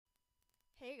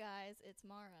Hey guys, it's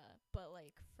Mara, but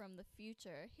like from the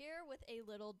future, here with a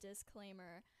little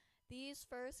disclaimer. These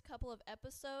first couple of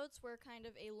episodes were kind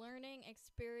of a learning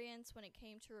experience when it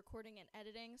came to recording and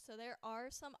editing, so there are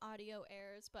some audio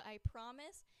errors, but I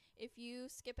promise if you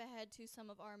skip ahead to some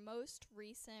of our most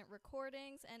recent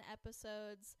recordings and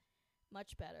episodes,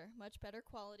 much better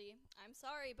quality. I'm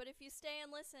sorry, but if you stay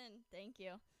and listen, thank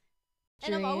you.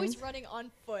 And I'm always running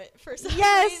on foot for some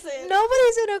reason.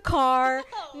 Nobody's in a car.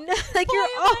 No. Like you're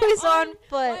always on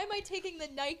foot. Why am I taking the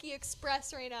Nike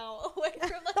Express right now away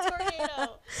from the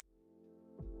tornado?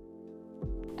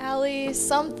 Allie,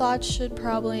 some thoughts should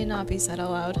probably not be said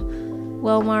out loud.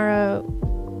 Well, Mara,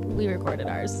 we recorded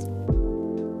ours.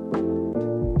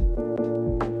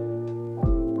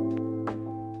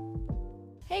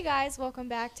 Hey guys, welcome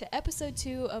back to episode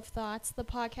 2 of Thoughts, the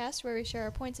podcast where we share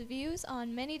our points of views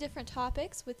on many different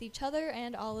topics with each other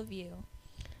and all of you.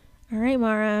 All right,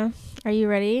 Mara, are you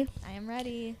ready? I am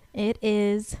ready. It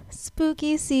is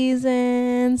spooky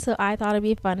season, so I thought it'd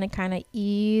be fun to kind of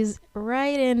ease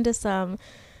right into some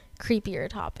creepier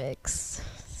topics.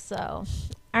 So,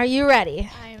 are you ready?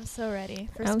 I am so ready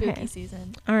for spooky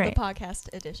season. All right. The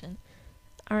podcast edition.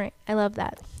 All right, I love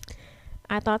that.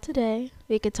 I thought today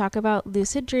we could talk about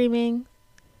lucid dreaming.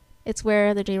 It's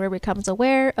where the dreamer becomes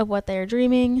aware of what they're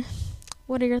dreaming.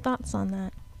 What are your thoughts on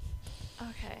that?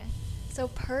 Okay. So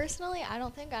personally, I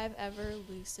don't think I've ever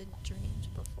lucid dreamed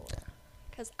before.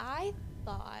 Because I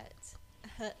thought...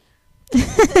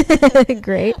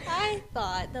 Great. I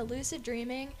thought that lucid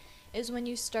dreaming is when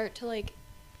you start to,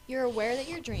 you're aware that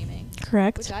you're dreaming.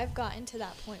 Correct. Which I've gotten to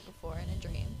that point before in a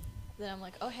dream. That I'm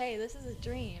like, oh, hey, this is a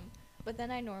dream. But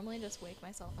then I normally just wake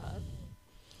myself up.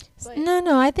 But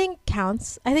No, I think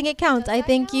counts. I think it counts. Does I that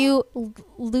think count? you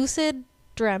lucid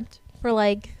dreamt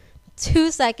for 2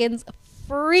 seconds,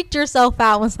 freaked yourself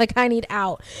out, was like, I need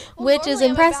out, which is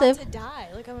impressive. I'm about to die.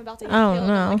 I'm about to get Oh, killed.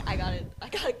 no. I'm like, I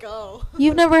gotta go.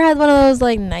 You've never had one of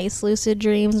those nice lucid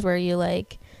dreams where you I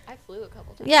flew a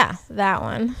couple times. yeah, that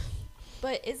one.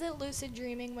 But is it lucid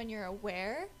dreaming when you're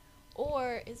aware?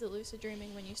 Or is it lucid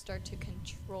dreaming when you start to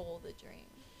control the dream?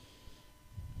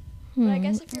 But I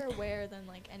guess if you're aware, then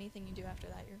anything you do after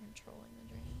that, you're controlling the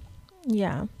dream.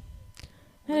 Yeah,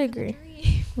 I agree.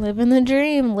 Dream. Living the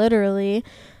dream, literally.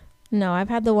 No, I've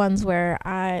had the ones where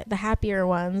the happier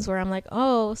ones where I'm like,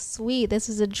 oh, sweet, this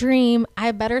is a dream.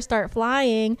 I better start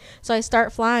flying. So I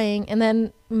start flying, and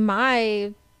then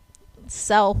my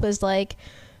self is I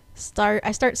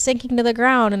start sinking to the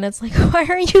ground, and it's like, why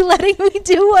are you letting me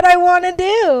do what I want to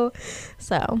do?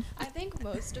 So I think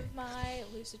most of my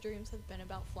lucid dreams have been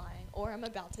about flying, or I'm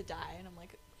about to die, and I'm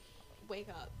like, wake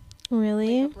up.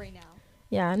 really? Wake up right now.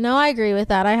 Yeah, no, I agree with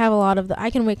that. I have a lot of I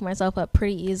can wake myself up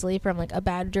pretty easily from a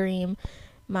bad dream.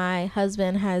 My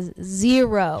husband has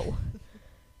zero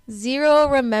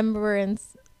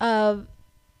remembrance of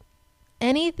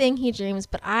anything he dreams,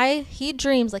 but he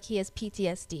dreams like he has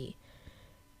PTSD.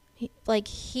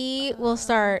 He will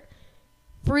start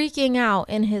freaking out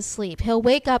in his sleep. He'll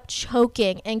wake up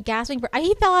choking and gasping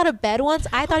he fell out of bed once.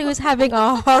 I thought he was having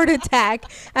a heart attack.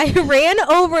 I ran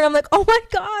over and I'm like, oh my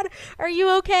God, are you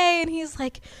okay? And he's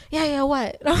like, yeah,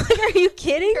 what? And I'm like, are you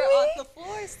kidding You're me? on the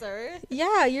floor, sir.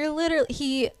 Yeah, you're literally,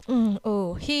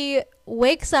 he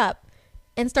wakes up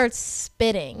and starts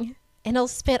spitting. And he'll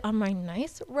spit on my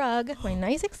nice rug, my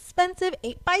nice expensive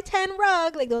 8x10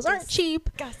 rug. Those aren't cheap.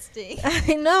 Disgusting.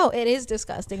 I know, it is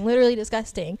disgusting, literally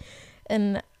disgusting.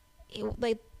 And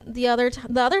the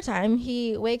other time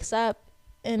he wakes up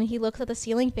and he looks at the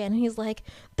ceiling fan and he's like,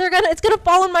 it's gonna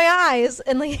fall in my eyes,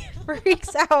 and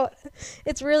freaks out.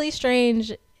 It's really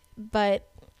strange, but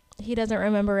he doesn't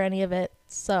remember any of it,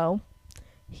 so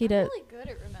I'm really good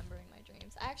at remembering my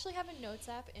dreams. I actually have a notes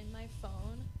app in my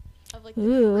phone of the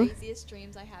Ooh. craziest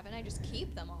dreams I have, and I just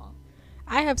keep them all.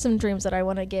 I have some dreams that I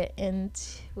want to get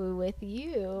into with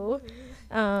you,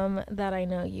 that I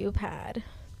know you've had.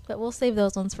 But we'll save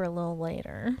those ones for a little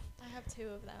later. I have 2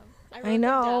 of them. I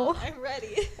know. Them down. I'm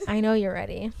ready. I know you're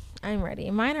ready. I'm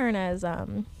ready. Mine aren't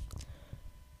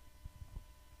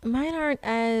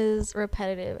as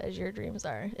repetitive as your dreams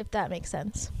are, if that makes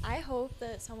sense. I hope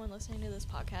that someone listening to this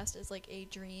podcast is a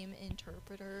dream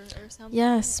interpreter or something.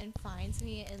 Yes. And finds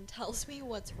me and tells me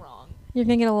what's wrong. You're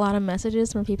going to get a lot of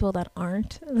messages from people that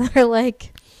aren't. That are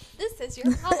like, this is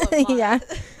your problem, Mara. yeah,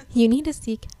 you need to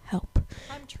seek help.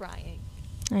 I'm trying.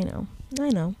 I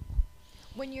know.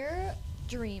 When you're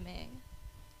dreaming,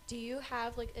 do you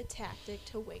have a tactic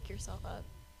to wake yourself up?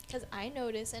 Because I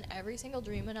notice in every single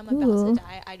dream when I'm about to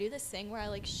die, I do this thing where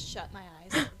I shut my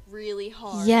eyes really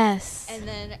hard. Yes. And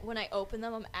then when I open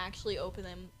them, I'm actually open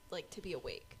them to be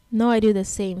awake. No, I do the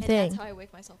same And thing. that's how I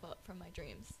wake myself up from my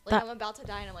dreams. Like, That- I'm about to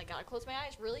die, and I'm like, gotta close my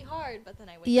eyes really hard, but then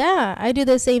I wake up. Yeah, I do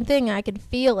the same thing. I can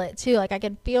feel it too. Like I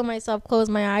can feel myself close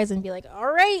my eyes and be like,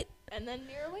 all right, And then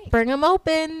you're awake. bring them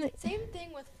open. Same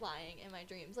thing with flying in my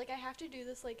dreams. Like, I have to do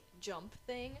this, like, jump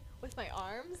thing with my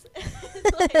arms.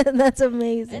 Like, That's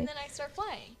amazing. and then I start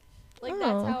flying. Like, Oh.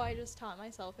 that's how I just taught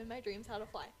myself in my dreams how to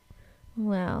fly.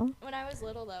 Well, When I was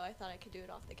little, though, I thought I could do it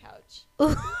off the couch.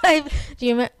 do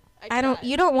you? I don't. tried.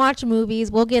 You don't watch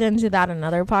movies. We'll get into that in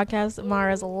another podcast.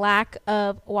 Mara's lack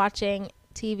of watching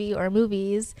TV or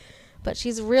movies, but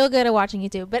she's real good at watching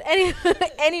YouTube. But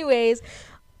anyways,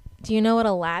 do you know what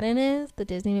Aladdin is? The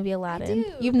Disney movie Aladdin.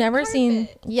 do. You've The never seen?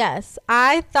 carpet. Yes,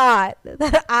 I thought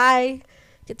that I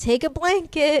could take a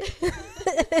blanket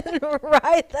and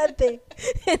ride that thing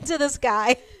into the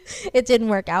sky. It didn't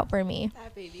work out for me.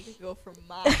 That baby could go for It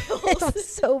miles. was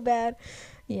so bad.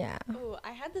 Yeah. Oh,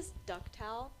 I had this duck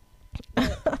towel.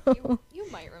 You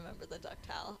might remember the duck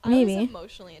towel. I Maybe. was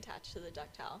emotionally attached to the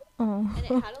duck towel. Oh. And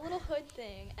it had a little hood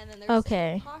thing, and then there was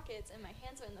Okay. two pockets, and my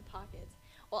hands were in the pockets.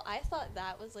 Well, I thought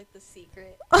that was like the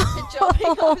secret to jumping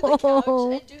off the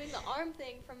couch and doing the arm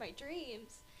thing from my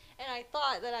dreams. And I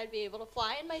thought that I'd be able to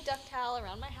fly in my duck towel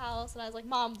around my house, and I was like,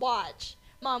 Mom, watch.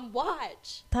 Mom,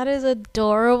 watch. That is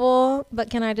adorable. But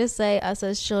can I just say, us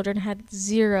as children had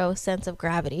zero sense of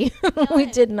gravity. We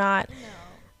None. did not. No.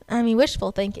 I mean,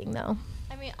 wishful thinking, though.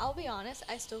 I mean, I'll be honest,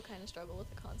 I still kind of struggle with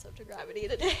the concept of gravity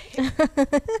today.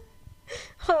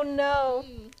 Oh, no.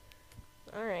 Mm.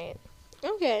 All right.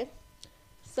 Okay.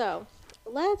 So,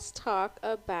 let's talk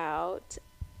about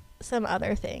some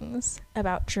other things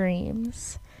about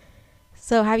dreams.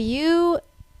 So, have you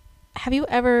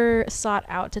ever sought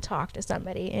out to talk to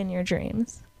somebody in your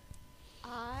dreams?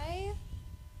 I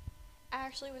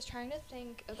actually was trying to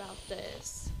think about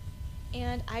this,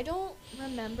 and I don't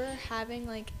remember having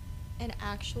like an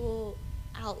actual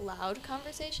out loud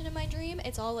conversation in my dream.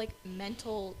 It's all like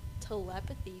mental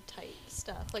telepathy type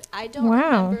stuff. Like, I don't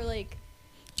Wow. remember like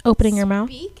Opening your mouth?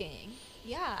 speaking.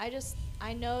 Yeah,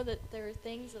 I know that there were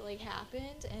things that like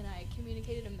happened, and I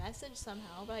communicated a message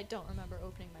somehow, but I don't remember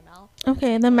opening my mouth.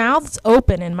 Okay, the mouth's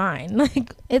open in mine.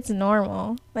 Like, it's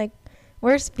normal. Like,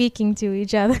 we're speaking to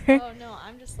each other. Oh no,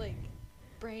 I'm just like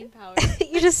brain power.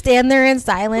 You just stand there in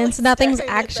silence. Like, Nothing's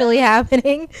staring at actually them.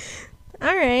 happening.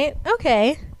 All right.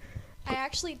 Okay. I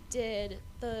actually did.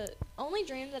 The only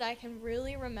dream that I can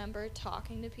really remember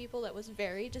talking to people that was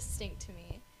very distinct to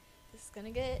me. This is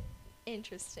gonna get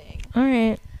interesting. All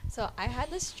right. So I had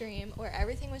this dream where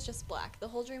everything was just black. The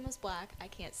whole dream was black. I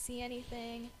can't see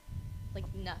anything, like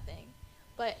nothing.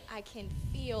 But I can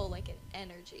feel like an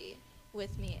energy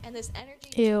with me. And this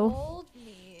energy Ew. told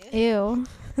me Ew.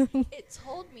 it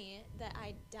told me that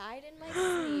I died in my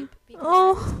sleep because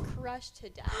Oh. I was crushed to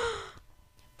death.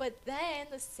 But then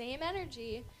the same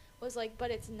energy was like,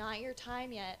 but it's not your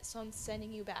time yet, so I'm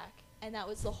sending you back. And that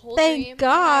was the whole Thank dream.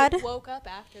 God. And I woke up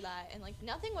after that, and like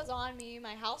nothing was on me.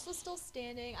 My house was still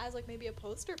standing. I was like, maybe a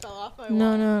poster fell off my No,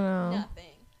 wall. no, no.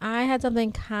 Nothing. I had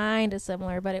something kind of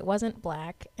similar, but it wasn't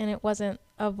black and it wasn't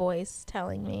a voice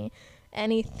telling me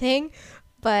anything.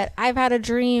 But I've had a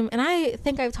dream, and I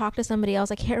think I've talked to somebody else.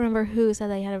 I can't remember who said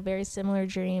they had a very similar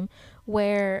dream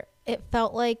where it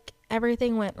felt like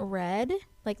everything went red,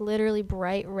 like literally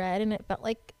bright red, and it felt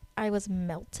like I was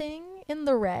melting in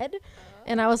the red.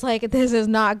 And I was like, this is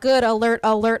not good. Alert,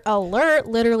 alert, alert.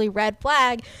 Literally red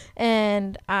flag.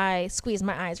 And I squeezed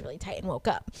my eyes really tight and woke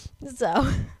up.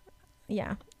 So,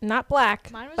 yeah. Not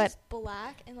black, Mine was but just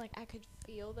black, and like I could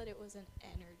feel that it was an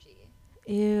energy.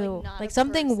 ew. not Like a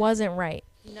something person. wasn't right.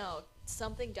 No,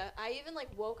 something. I even like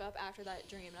woke up after that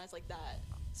dream, and I was like, that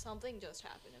something just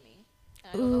happened to me.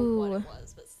 And I don't know what Ooh. it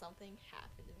was, but something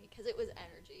happened to me because it was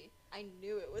energy. I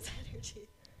knew it was energy.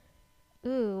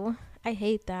 Ooh, I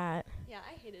hate that. Yeah,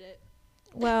 I hated it.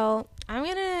 Well, I'm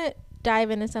going to dive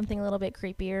into something a little bit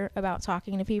creepier about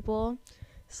talking to people.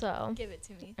 So, Give it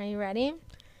to me. are you ready?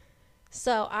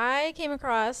 So, I came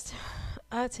across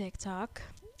a TikTok.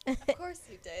 Of course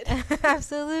you did.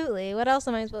 Absolutely. What else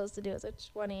am I supposed to do as a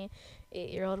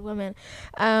 28-year-old woman?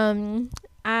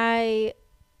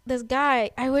 This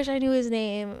guy, I wish I knew his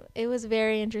name. It was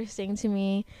very interesting to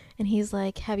me. And he's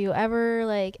like, have you ever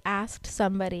like asked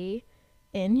somebody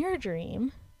in your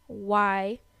dream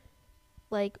why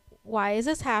is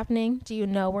this happening? Do you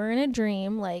know we're in a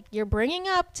dream? Like, you're bringing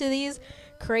up to these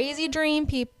crazy dream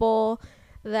people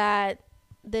that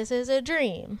this is a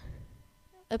dream.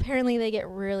 Apparently they get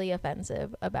really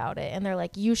offensive about it, and they're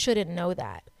like, you shouldn't know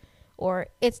that, or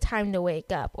it's time to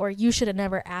wake up, or you should have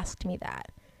never asked me that.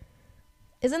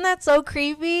 Isn't that so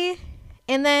creepy?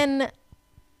 And then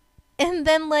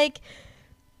like,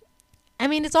 I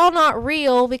mean, it's all not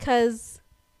real because,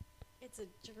 It's a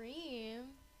dream,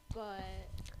 but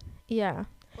yeah.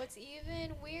 what's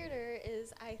even weirder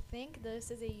is I think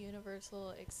this is a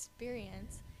universal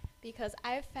experience because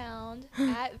I found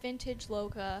at Vintage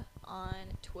Loca on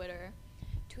Twitter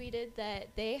tweeted that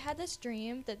they had this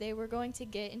dream that they were going to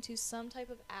get into some type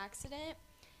of accident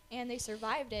and they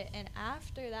survived it. And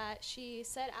after that, she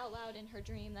said out loud in her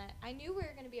dream that I knew we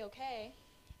were going to be okay.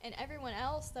 And everyone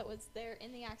else that was there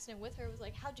in the accident with her was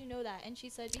like, how'd you know that? And she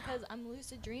said, because I'm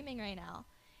lucid dreaming right now.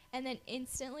 And then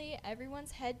instantly,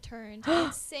 everyone's head turned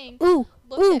and synced, Ooh,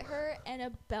 looked ooh. at her, and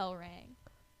a bell rang.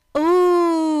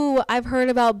 Ooh, I've heard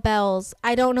about bells.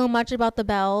 I don't know much about the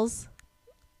bells,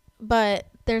 but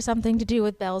there's something to do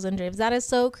with bells and dreams. That is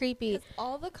so creepy. 'Cause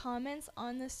all the comments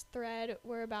on this thread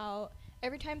were about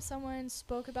every time someone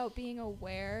spoke about being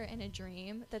aware in a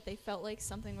dream that they felt like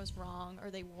something was wrong or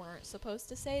they weren't supposed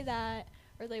to say that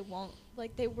or they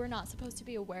were not supposed to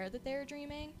be aware that they were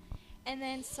dreaming. And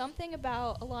then something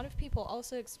about a lot of people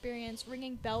also experience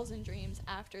ringing bells in dreams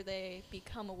after they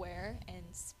become aware and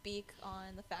speak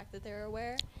on the fact that they're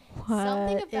aware.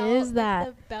 Something What about is that?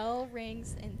 the bell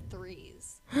rings in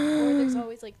threes. Or there's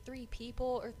always like three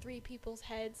people or three people's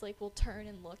heads like will turn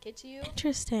and look at you.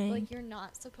 Interesting. Like you're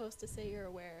not supposed to say you're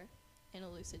aware in a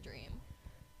lucid dream.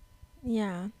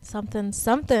 Yeah, something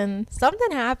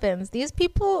happens. These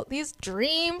people, these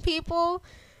dream people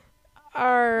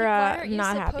are Like, why aren't you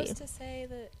not supposed happy. to say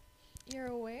that you're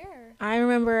aware? I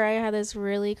remember I had this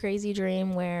really crazy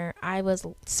dream where I was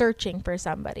searching for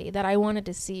somebody that I wanted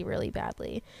to see really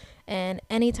badly. And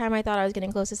anytime I thought I was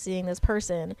getting close to seeing this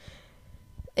person,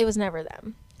 it was never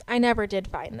them. I never did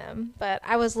find them, but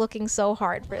I was looking so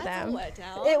hard for That's them. a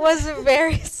letdown. It was a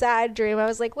very sad dream. I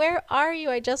was like, where are you?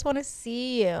 I just want to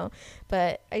see you.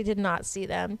 But I did not see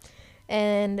them.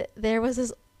 And there was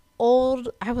this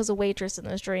I was a waitress in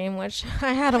this dream, which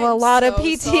I had a I'm lot of so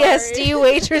PTSD sorry.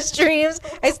 waitress dreams.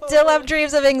 I still have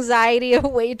dreams of anxiety of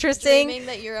waitressing. Dreaming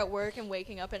that you're at work and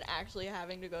waking up and actually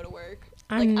having to go to work.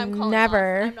 I'm calling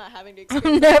never. off. I'm not having to I'm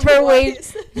experience that never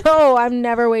twice. No, I'm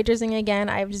never waitressing again.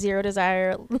 I have zero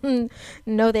desire.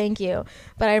 No, thank you.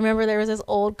 But I remember there was this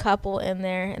old couple in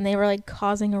there, and they were like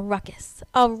causing a ruckus.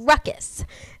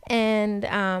 And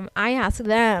I asked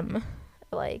them,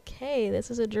 like, hey, this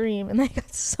is a dream. And they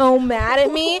got so mad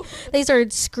at me. They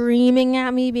started screaming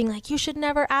at me, being like, you should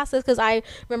never ask this. Because I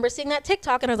remember seeing that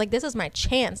TikTok, and I was like, this is my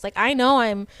chance. Like, I know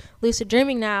I'm lucid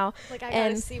dreaming now. Like, I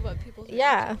gotta see what people's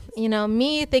Yeah, reactions. you know,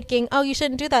 me thinking, oh, you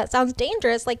shouldn't do that. It sounds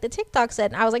dangerous, like the TikTok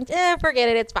said. And I was like, forget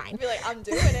it. It's fine. Be like, I'm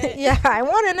doing it. Yeah, I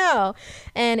want to know.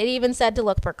 And it even said to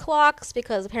look for clocks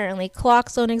because apparently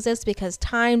clocks don't exist because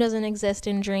time doesn't exist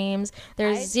in dreams.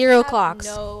 There's I zero have clocks.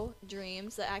 No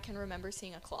dreams that I can remember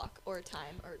seeing a clock or a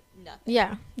time or nothing.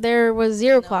 Yeah, there was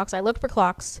zero No. clocks. I looked for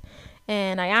clocks.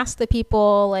 And I asked the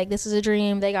people, like, this is a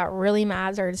dream. They got really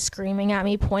mad, started screaming at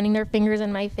me, pointing their fingers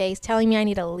in my face, telling me I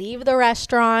need to leave the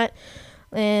restaurant.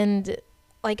 And,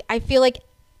 like, I feel like,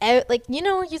 you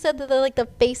know, you said that the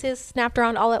faces snapped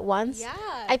around all at once? Yeah.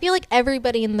 I feel like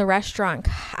everybody in the restaurant,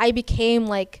 I became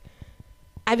the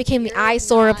You're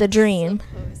eyesore of the not dream.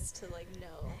 supposed to, like, know.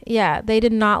 Yeah, they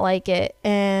did not like it.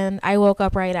 And I woke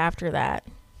up right after that.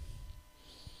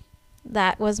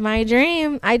 That was my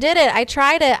dream. I did it. I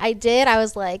tried it. I did. I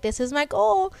was like, this is my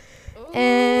goal. Ooh.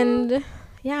 And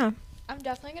yeah. I'm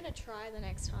definitely gonna try the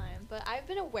next time. But I've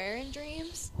been aware in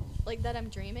dreams, like that I'm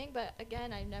dreaming. But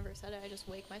again, I never said it. I just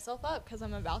wake myself up because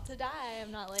I'm about to die.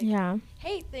 I'm not like, Yeah.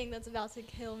 hey, thing that's about to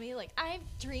kill me. Like, I'm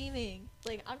dreaming.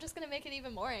 Like, I'm just gonna make it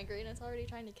even more angry, and it's already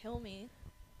trying to kill me.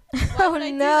 Why Oh would I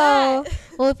do no. that?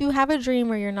 Well, if you have a dream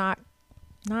where you're not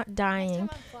Next dying, time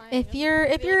I'm flying, if I'm you're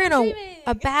gonna if be you're like, in "I'm a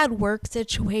dreaming." bad work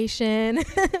situation,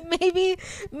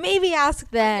 maybe ask I'm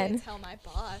then. gonna tell my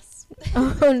boss.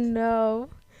 Oh no.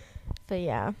 But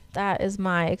yeah, that is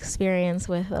my experience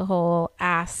with the whole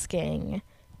asking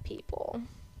people.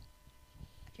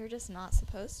 You're just not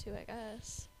supposed to, I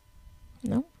guess.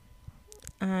 No.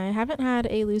 I haven't had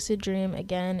a lucid dream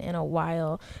again in a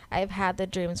while. I've had the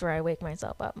dreams where I wake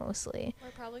myself up mostly.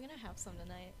 We're probably gonna have some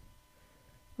tonight.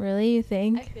 Really, you I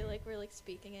think? feel like we're like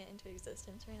speaking it into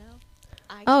existence right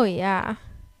now. Oh yeah.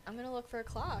 I'm gonna look for a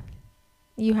clock.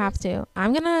 You have to.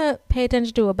 I'm going to pay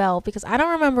attention to a bell because I don't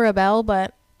remember a bell,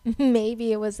 but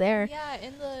maybe it was there. Yeah,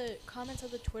 in the comments of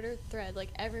the Twitter thread, like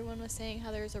everyone was saying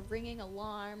how there's a ringing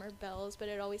alarm or bells, but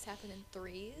it always happened in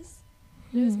threes.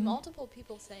 There was Mhm. multiple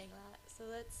people saying that, so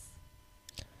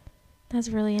That's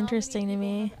really how interesting to many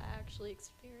me. people have actually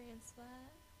experienced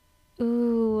that.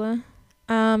 Ooh.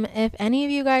 If any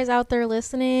of you guys out there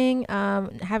listening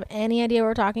have any idea what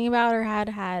we're talking about or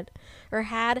had or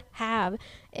have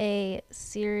a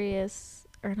serious,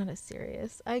 or not a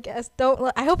serious, I guess,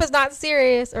 I hope it's not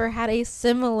serious, or had a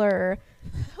similar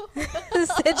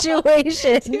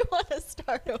situation. Do you want to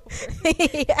start over?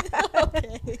 Yeah.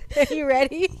 Okay. Are you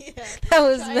ready? Yeah. That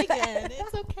was Try bad. again.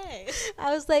 It's okay.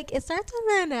 I was like, it starts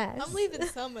with an S. I'm leaving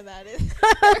some of that in.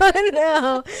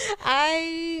 No,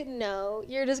 I know.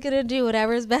 You're just going to do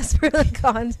whatever's best for the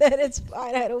content. It's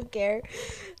fine. I don't care.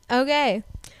 Okay.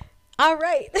 All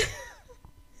right.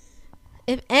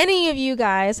 If any of you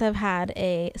guys have had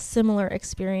a similar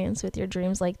experience with your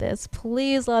dreams like this,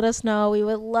 please let us know. We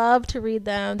would love to read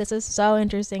them. This is so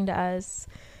interesting to us.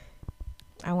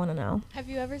 I want to know. Have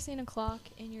you ever seen a clock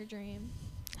in your dream?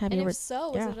 Have And you if ever? so,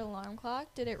 was yeah. it an alarm clock?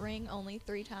 Did it ring only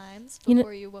 3 times You know-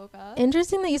 before you woke up?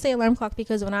 Interesting that you say alarm clock,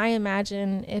 because when I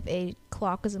imagine if a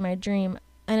clock was in my dream,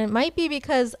 and it might be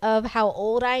because of how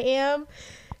old I am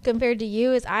compared to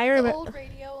you, is I The remember. old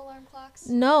radio alarm clocks?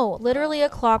 No, literally a Oh.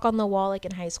 clock on the wall, like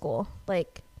in high school.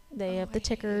 Like they have Oh, the I hated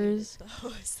tickers.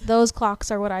 those. Those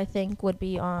clocks are what I think would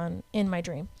be on in my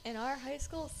dream. And our high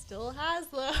school still has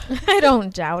them. I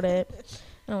don't doubt it.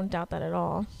 I don't doubt that at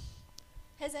all.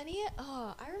 Has any?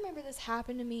 Oh, I remember this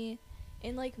happened to me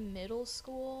in like middle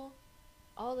school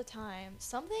all the time.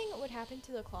 Something would happen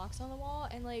to the clocks on the wall,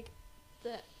 and like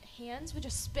the hands would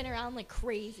just spin around like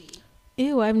crazy.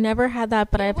 Ew, I've never had that,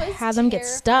 but It I've was had them get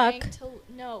stuck. terrifying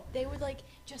no, they would like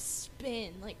just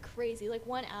spin like crazy. Like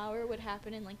 1 hour would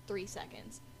happen in like 3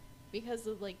 seconds because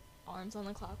the like arms on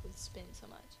the clock would spin so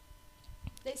much.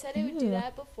 They said it would do Ew.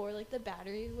 that before like the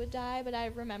battery would die, but I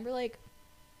remember like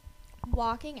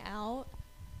walking out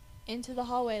into the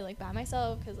hallway like by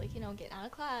myself because like, you know, getting out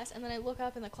of class, and then I look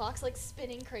up and the clock's like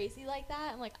spinning crazy like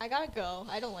that. I'm like, I gotta go.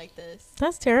 I don't like this.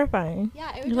 That's terrifying. Yeah,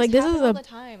 it would You're just like, this happen is all a- the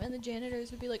time, and the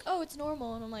janitors would be like, "Oh, it's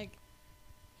normal," and I'm like,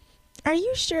 Are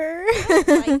you sure? I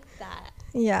don't like that.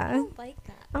 I Yeah. don't like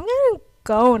that. I'm gonna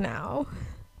go now.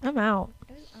 I'm out.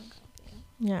 It was uncomfortable.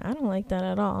 Yeah, I don't like that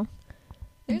at all.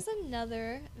 There's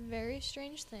another very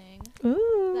strange thing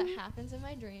Ooh. that happens in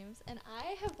my dreams, and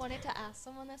I have wanted to ask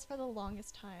someone this for the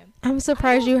longest time. I'm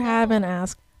surprised don't you know. haven't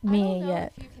asked I me don't know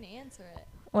yet. if you can answer it.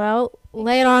 Well,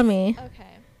 lay it on me.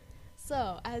 Okay.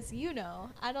 So, as you know,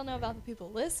 I don't know about the people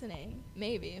listening,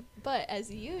 maybe, but as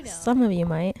you know, Some of you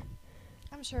might.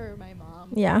 I'm sure my mom.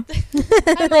 Yeah.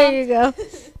 Hi, there Mom. you go.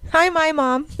 Hi, my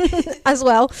mom as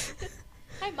well.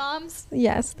 Hi, moms.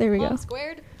 Yes, there we Mom go.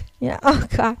 squared. Yeah. Oh,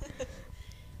 God.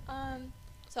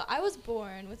 So I was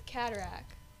born with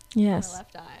cataract Yes. in my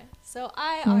left eye. So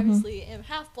I Mhm. obviously am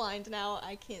half blind now.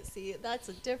 I can't see. That's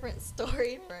a different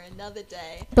story for another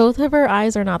day. Both of her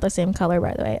eyes are not the same color,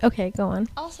 by the way. Okay, go on.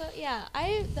 Also, yeah,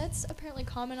 that's apparently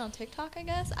common on TikTok, I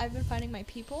guess. I've been finding my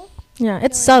people. Yeah,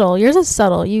 it's Feeling- subtle. Yours is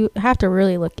subtle. You have to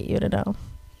really look at you to know.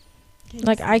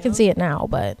 Like, I can see it now,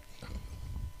 but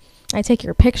I take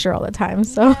your picture all the time,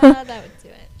 so. Yeah, that would do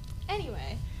it.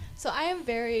 Anyway, so I am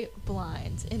very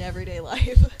blind in everyday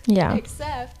life. Yeah.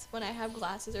 Except when I have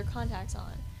glasses or contacts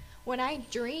on. When I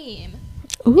dream,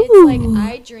 Ooh. it's like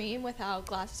I dream without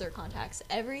glasses or contacts.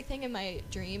 Everything in my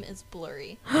dream is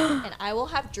blurry. And I will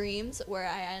have dreams where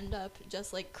I end up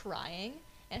just like crying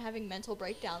and having mental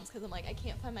breakdowns because I'm like, I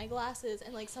can't find my glasses,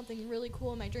 and like something really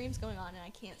cool in my dream's going on and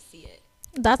I can't see it.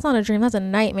 That's not a dream. That's a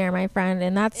nightmare, my friend.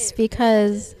 And that's It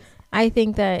because really is. I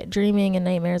think that dreaming and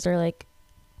nightmares are like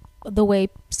the way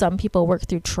some people work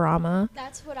through trauma.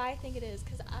 That's what I think it is,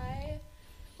 because I,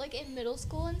 like in middle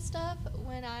school and stuff,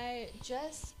 when I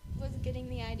just was getting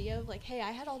the idea of like, hey,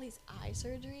 I had all these eye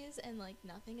surgeries and like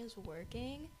nothing is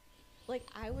working, like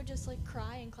I would just like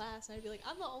cry in class and I'd be like,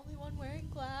 I'm the only one wearing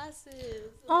glasses.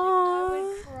 Like, I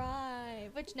would Aw. cry.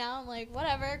 Which now I'm like,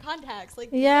 whatever, contacts. Like,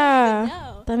 Yeah.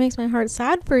 no. That makes my heart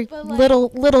sad for But, like,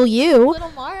 little you.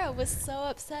 Little Mara was so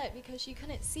upset because she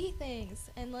couldn't see things,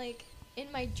 and like in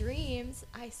my dreams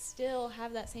I still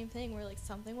have that same thing where like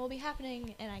something will be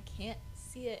happening and I can't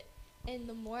see it, and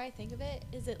the more I think of it,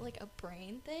 is it like a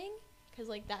brain thing, because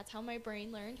like that's how my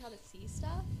brain learned how to see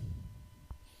stuff,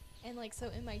 and like so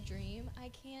in my dream I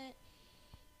can't.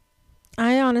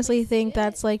 I honestly Like, think see it?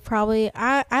 that's like probably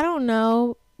I don't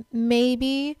know,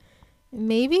 maybe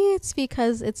it's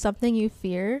because it's something you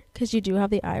fear because you do have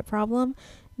the eye problem.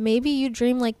 Maybe you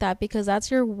dream like that because that's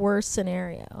your worst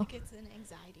scenario. Like it's an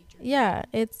anxiety dream.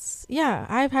 Yeah,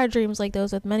 I've had dreams like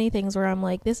those with many things where I'm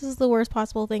like, this is the worst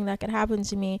possible thing that could happen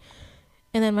to me.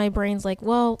 And then my brain's like,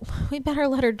 well, we better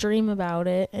let her dream about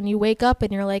it. And you wake up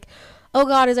and you're like, oh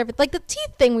God, is everything like the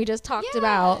teeth thing we just talked Yeah.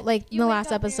 about, like in You the wake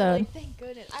last up and you're episode. like, thank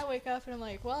goodness. I wake up and I'm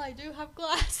like, well, I do have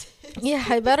glasses. Yeah,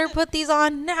 I better put these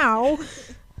on now.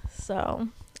 So,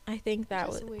 I think that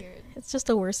Which is would. weird. It's just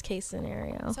a worst case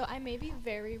scenario. So I may be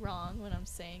very wrong when I'm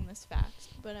saying this fact,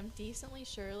 but I'm decently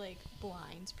sure like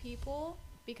blind people,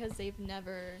 because they've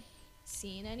never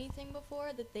seen anything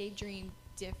before, that they dream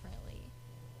differently.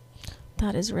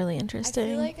 That is really I interesting.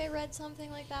 feel like I read something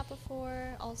like that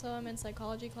before. Also, I'm in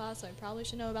psychology class, so I probably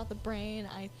should know about the brain.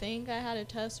 I think I had a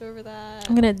test over that.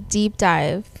 I'm gonna deep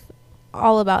dive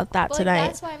all about that But, like, tonight.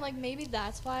 that's why I'm like, maybe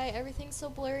that's why everything's so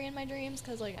blurry in my dreams,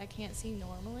 because like I can't see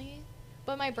normally.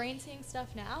 But my brain's seeing stuff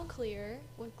now clear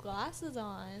with glasses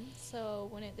on. So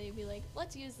wouldn't they be like,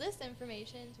 let's use this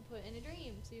information to put in a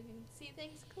dream so you can see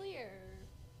things clear?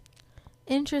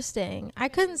 Interesting. I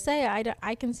couldn't say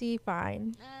I can see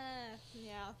fine.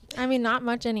 Yeah. I mean, not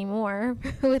much anymore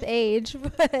with age,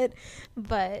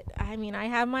 but I mean, I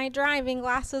have my driving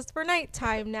glasses for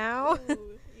nighttime now.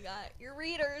 Ooh, you got your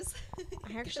readers.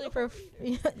 I actually Good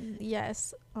old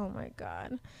yes. Oh my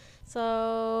god.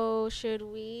 So should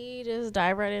we just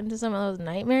dive right into some of those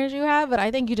nightmares you have? But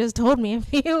I think you just told me a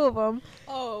few of them.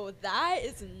 Oh, that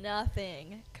is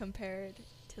nothing compared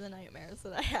to the nightmares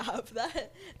that I have.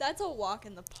 That's a walk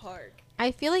in the park.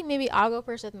 I feel like maybe I'll go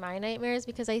first with my nightmares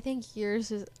because I think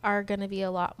yours are gonna be a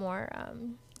lot more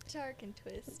Dark and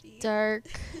twisty. dark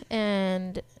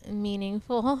and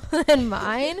meaningful than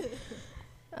mine.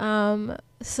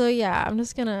 So yeah, I'm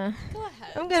just gonna. Go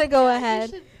ahead. I'm gonna go Yeah, ahead.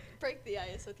 You should break the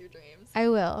ice with your dreams. I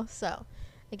will. So,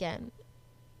 again,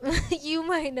 you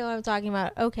might know what I'm talking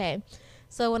about. Okay.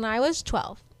 So, when I was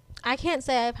 12, I can't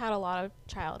say I've had a lot of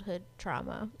childhood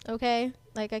trauma. Okay?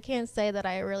 Like, I can't say that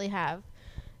I really have.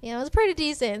 You know, it's pretty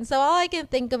decent. So, all I can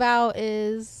think about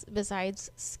is,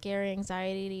 besides scary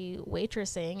anxiety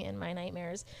waitressing in my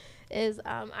nightmares, is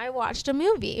I watched a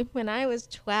movie when I was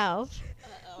 12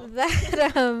 Uh-oh.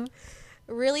 that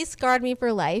really scarred me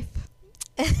for life.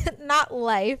 Not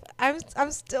life.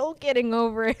 I'm still getting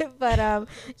over it, but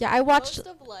yeah, I watched Most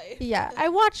of life. yeah, I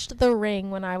watched The Ring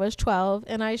when I was 12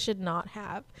 and I should not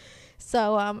have.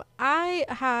 So I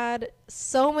had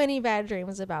so many bad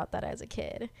dreams about that as a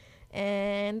kid.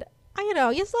 And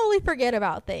you slowly forget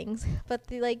about things. But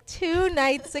like 2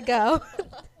 nights ago,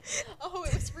 Oh,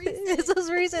 it was recent. this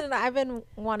was recent and I've been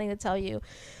wanting to tell you.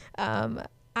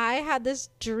 I had this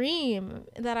dream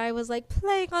that I was like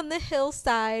playing on the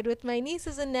hillside with my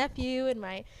nieces and nephew and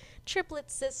my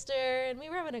triplet sister, and we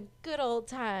were having a good old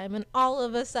time. And all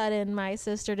of a sudden, my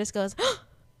sister just goes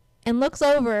and looks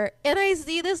over, and I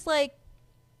see this like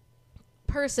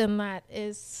person that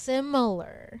is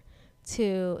similar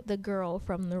to the girl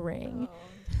from The Ring.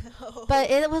 Oh, no. But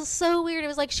it was so weird. It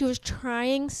was like she was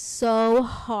trying so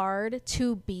hard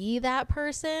to be that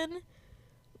person,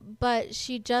 but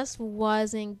she just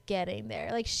wasn't getting there.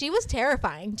 Like, she was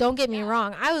terrifying. Don't get me Yeah.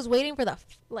 wrong. I was waiting for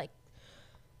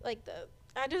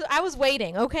I was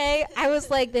waiting, okay? I was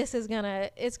like,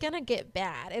 it's gonna get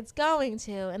bad. It's going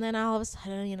to. And then all of a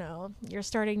sudden, you're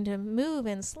starting to move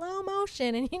in slow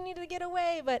motion and you need to get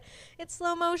away, but it's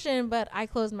slow motion. But I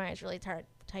closed my eyes really tight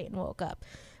and woke up.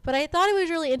 But I thought it was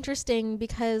really interesting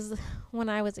because when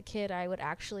I was a kid, I would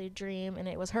actually dream and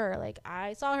it was her. Like,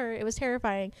 I saw her. It was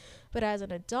terrifying. But as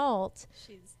an adult,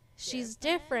 she's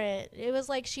different. It was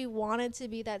like she wanted to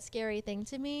be that scary thing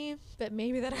to me, but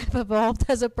maybe that I've evolved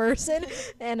as a person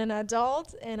and an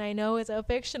adult, and I know it's a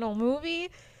fictional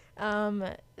movie.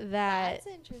 That's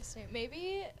interesting.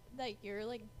 Maybe like your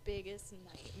like biggest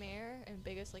nightmare and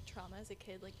biggest like trauma as a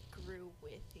kid like grew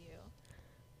with you.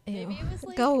 Maybe it was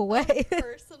like go away. a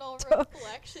personal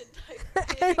reflection type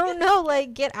thing. I don't know,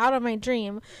 like, get out of my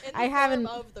dream. In the I haven't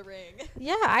form of The Ring.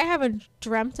 Yeah, I haven't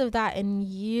dreamt of that in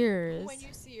years. When you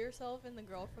see yourself in the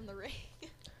girl from The Ring.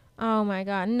 Oh my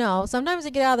god, no. Sometimes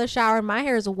I get out of the shower and my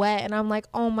hair is wet and I'm like,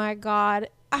 oh my god,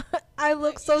 I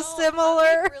look so similar.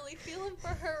 I'm like really feeling for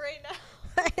her right now.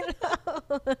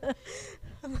 I know.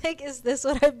 I'm like, is this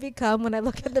what I've become when I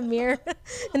look in the mirror?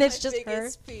 And it's My just her.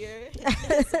 biggest fear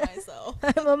is myself.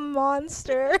 I'm a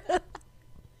monster.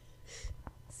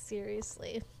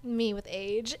 Seriously. Me with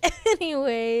age.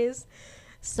 Anyways.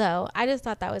 So I just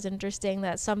thought that was interesting,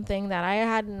 that something that I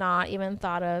had not even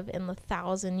thought of in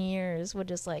 1,000 years would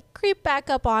just like creep back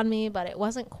up on me, but it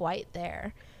wasn't quite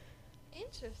there.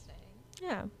 Interesting.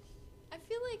 Yeah. I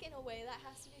feel like in a way that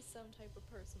has to be some type of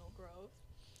personal growth.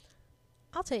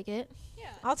 I'll take it. Yeah.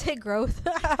 I'll take growth.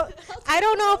 I take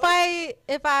don't know growth.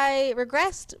 if I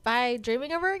regressed by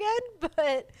dreaming of her again,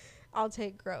 but I'll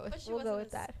take growth. But she We'll wasn't go with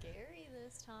as that. scary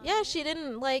this time. Yeah, she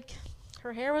didn't like.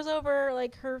 Her hair was over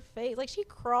like her face. Like, she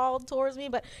crawled towards me,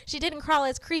 but she didn't crawl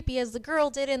as creepy as the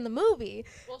girl did in the movie.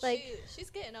 Well, like,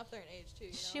 she's getting up there in age too.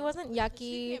 she wasn't She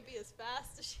yucky. can't be as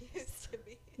fast as she used to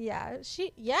be. Yeah,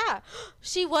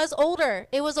 she was older.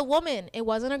 It was a woman. It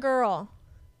wasn't a girl.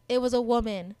 It was a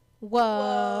woman.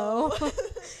 Whoa. Whoa.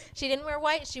 She didn't wear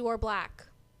white. She wore black.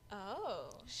 Oh.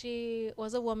 She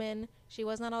was a woman. She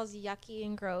was not as yucky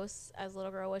and gross as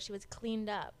little girl was. She was cleaned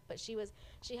up, but she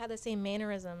had the same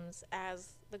mannerisms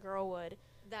as the girl would.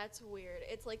 That's weird.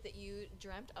 It's like that you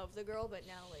dreamt of the girl, but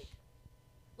now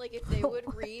like if they would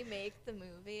remake the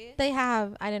movie. They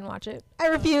have. I didn't watch it. I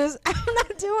refuse. I'm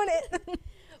not doing it.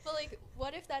 But like,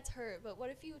 what if that's her? But what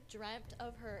if you dreamt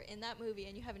of her in that movie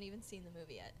and you haven't even seen the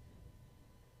movie yet?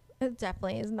 It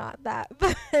definitely is not that.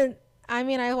 But I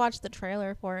mean, I watched the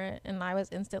trailer for it and I was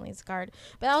instantly scarred.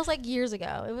 But that was like years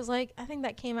ago. It was like, I think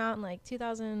that came out in like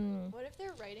 2000. What if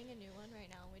they're writing a new one right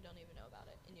now and we don't even know about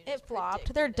it? And you It just flopped.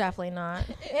 predicted They're it? definitely not.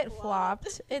 It It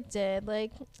flopped. It did.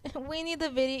 Like, we need the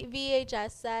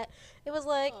VHS set. It was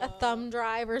like a thumb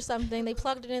drive or something. They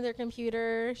plugged it in their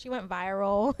computer. She went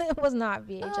viral. It was not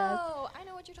VHS. Oh, I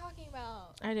know what you're talking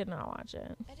about. I did not watch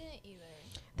it. I didn't either.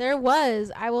 There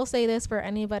was, I will say this for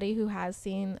anybody who has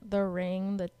seen The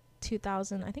Ring, the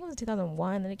 2000, I think it was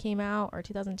 2001 that it came out, or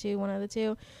 2002, one of the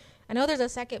two. I know there's a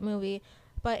second movie,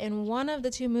 but in one of the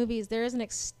two movies, there is an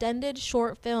extended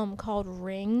short film called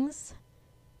Rings.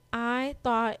 I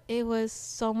thought it was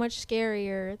so much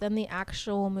scarier than the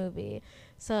actual movie.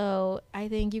 So I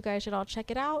think you guys should all check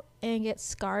it out and get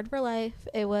scarred for life.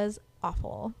 It was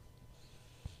awful.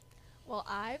 Well,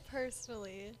 I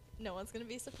personally, no one's going to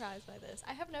be surprised by this.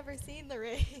 I have never seen The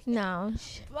Ring. No.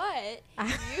 But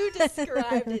you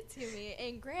described it to me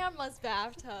in Grandma's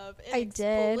bathtub in I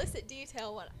did. explicit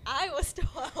detail when I was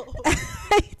 12.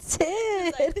 I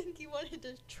did. I think you wanted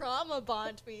to trauma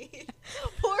bond me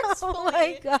forcefully Oh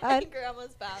my God. in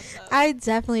Grandma's bathtub. I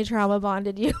definitely trauma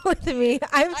bonded you with me.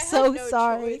 I'm I so had no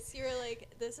sorry. choice. You were like,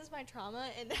 this is my trauma,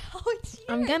 and now it's yours.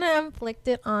 I'm gonna inflict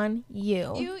it on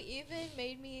you. You even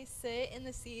made me sit in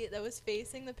the seat that was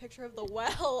facing the picture of the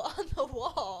well on the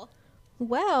wall.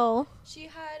 Well,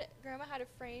 Grandma had a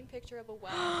framed picture of a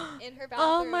well in her bathroom.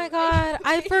 oh my and God, you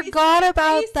I were forgot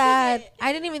about facing that. it.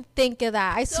 I didn't even think of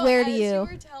that. I So swear to as you. you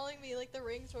were telling me like the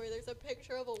Ring story, there's a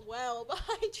picture of a well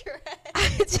behind your head. I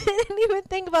didn't even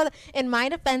think about that. In my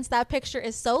defense, that picture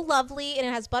is so lovely and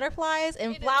it has butterflies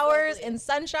and It is flowers lovely. and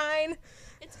sunshine.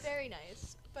 It's very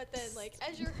nice. But then, like,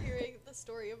 as you're hearing the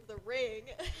story of the Ring,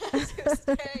 as you're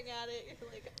staring at it, you're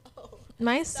like, oh.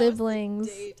 My that was the siblings.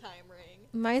 daytime Ring.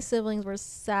 My siblings were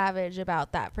savage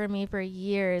about that for me for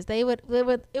years. They would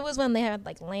it was when they had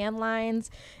like landlines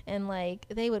and like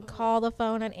they would call the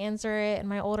phone and answer it, and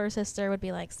my older sister would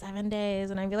be like 7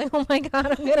 days and I'd be like, oh my God,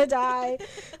 I'm gonna die.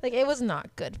 Like, it was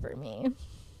not good for me.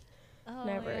 Oh,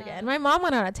 Never yeah. again. My mom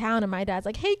went out of town and my dad's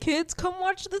like, hey kids, come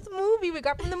watch this movie we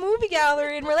got from the movie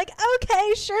gallery. And we're like,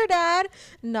 okay, sure, Dad.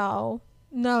 No.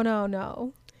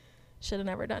 Should have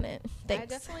never done it. Thanks. I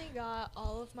definitely got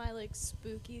all of my, like,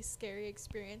 spooky, scary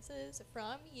experiences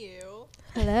from you.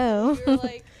 Hello. You were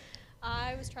like,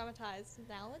 I was traumatized.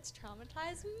 Now let's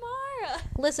traumatize Mara.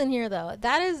 Listen here, though.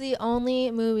 That is the only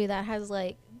movie that has,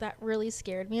 like, that really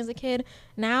scared me as a kid.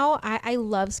 Now, I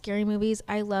love scary movies.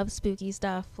 I love spooky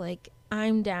stuff. Like,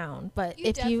 I'm down. But You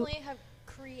if definitely have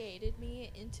created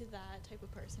me into that type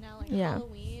of person now. Like, Yeah.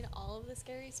 Halloween, all of the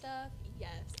scary stuff, yes.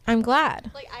 I'm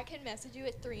glad. Like, I can message you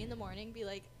at 3 in the morning, be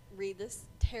like, read this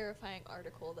terrifying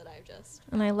article that I've just.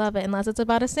 And I love it. Unless it's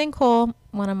about a sinkhole.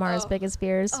 One of Mara's Oh. biggest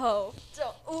fears. Oh,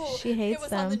 ooh, She hates it was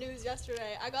them. on the news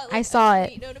yesterday. I got like I saw a it.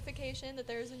 tweet notification that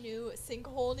there's a new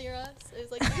sinkhole near us. It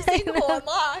was like, I new know. sinkhole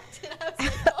unlocked. And I was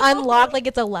like, oh. Unlocked like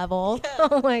it's a level. Yeah.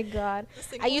 Oh my God.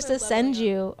 The I sinkholes used are to send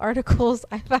leveling up. you articles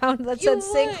I found that You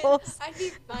said would. sinkholes. I'd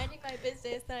be minding my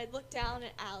business, then I'd look down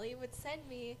and Allie would send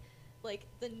me like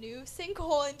the new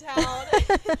sinkhole in town.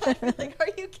 I'd be like, are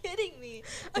you kidding me?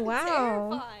 I'm Wow.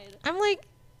 terrified. I'm like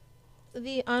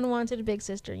the unwanted big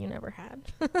sister you never had.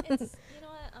 It's, you know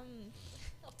what?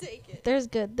 I'll take it. There's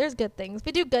good things.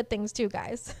 We do good things too,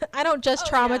 guys. I don't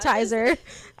just Oh, yeah, traumatize her.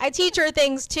 I teach her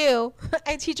things too.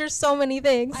 I teach her so many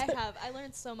things. I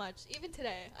learned so much. Even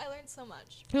today, I learned so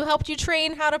much. Who helped you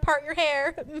train how to part your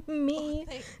hair? Me.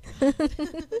 Oh, thank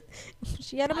God.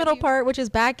 She had a I middle mean- part, which is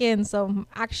back in, so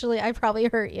actually I probably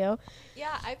hurt you.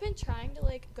 Yeah, I've been trying to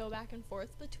like go back and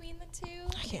forth between the two.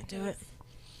 I can't do it. because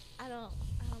I don't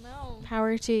know.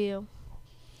 Power to you.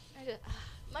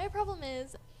 My problem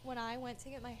is when I went to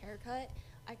get my hair cut,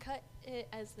 I cut it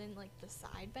as in like the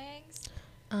side bangs.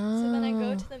 Oh. So then I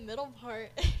go to the middle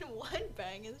part and one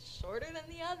bang is shorter than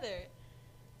the other.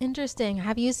 Interesting.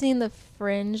 Have you seen the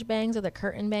fringe bangs or the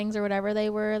curtain bangs or whatever they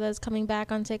were that's coming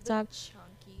back on TikTok? The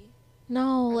chunky.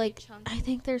 No, Are they like chunky? I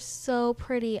think they're so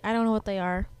pretty. I don't know what they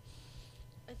are.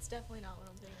 It's definitely not what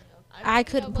I'm thinking of. I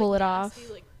thinking couldn't of, pull like, it off.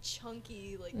 nasty, like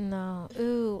chunky, like No.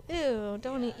 Ooh, ew.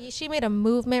 don't. Yes. She made a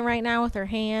movement right now with her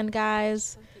hand,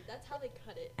 guys. Chunky. That's how they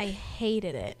cut it. I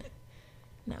hated it.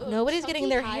 No, Ooh, nobody's getting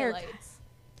chunky their hair cut. highlights.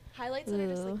 Highlights that are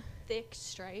just like Ooh. thick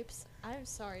stripes. I'm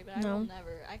sorry, but No.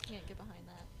 I can't get behind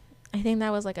that. I think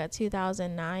that was like a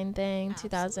 2009 thing, Absolutely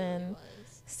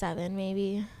 2007 was.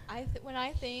 maybe. When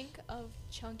I think of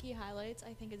chunky highlights,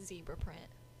 I think of zebra print.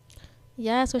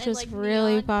 Yes, which And, was like,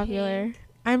 really neon popular. pink.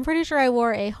 I'm pretty sure I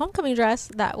wore a homecoming dress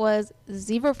that was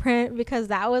zebra print because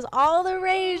that was all the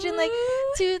rage in like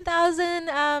Ooh.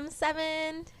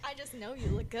 2007. I just know you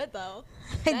look good though.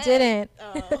 I Then- didn't.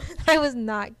 Oh. I was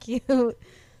not cute.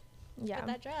 Yeah. But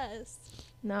that dress.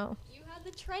 No. You had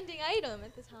the trending item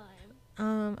at the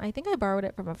time. I think I borrowed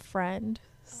it from a friend.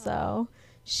 So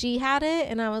she had it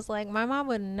and I was like, my mom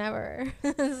would never.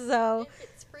 So If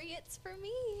it's free, it's for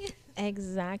me.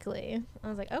 exactly. I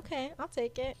was like, okay, I'll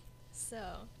take it. So,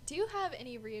 do you have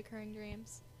any reoccurring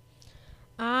dreams?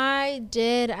 I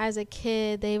did as a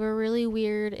kid. They were really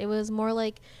weird. It was more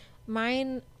like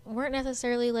mine weren't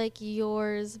necessarily like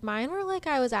yours. Mine were like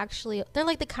they're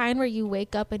like the kind where you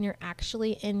wake up and you're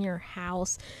actually in your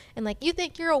house and like you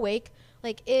think you're awake.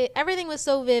 Like everything was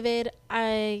so vivid.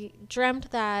 I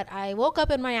dreamt that I woke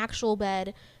up in my actual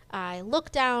bed. I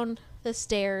looked down the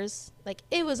stairs. Like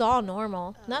it was all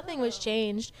normal. Nothing was Oh.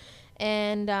 changed.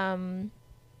 And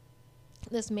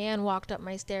this man walked up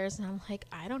my stairs and I'm like,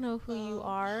 I don't know who you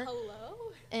are.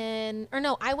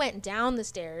 Hello? I went down the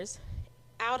stairs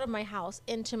out of my house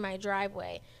into my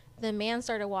driveway. The man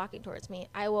started walking towards me.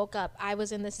 I woke up. I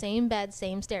was in the same bed,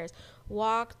 same stairs.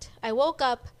 I woke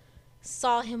up,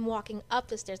 saw him walking up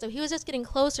the stairs. So he was just getting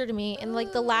closer to me. And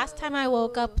like the last time I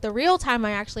woke up, the real time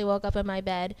I actually woke up in my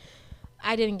bed,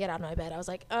 I didn't get out of my bed. I was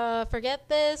like, forget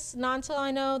this. Not until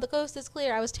I know the coast is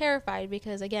clear. I was terrified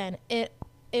because again, it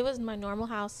was my normal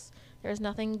house. There was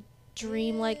nothing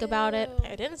dream-like about it. Ew.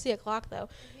 I didn't see a clock though.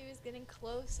 He was getting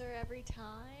closer every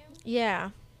time?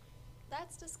 Yeah.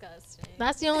 That's disgusting.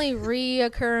 That's the only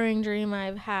reoccurring dream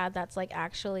I've had that's like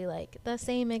actually like the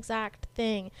same exact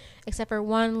thing, except for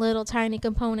one little tiny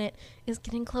component is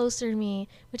getting closer to me,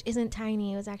 which isn't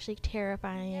tiny. It was actually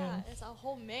terrifying. Yeah, it's a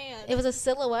whole man. It was a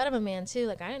silhouette of a man too.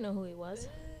 Like I didn't know who he was.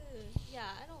 Ugh. Yeah,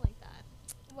 I don't like that.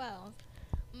 Well,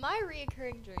 my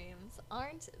reoccurring dreams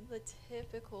aren't the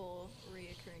typical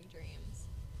reoccurring dreams.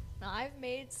 Now, I've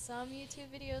made some YouTube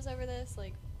videos over this,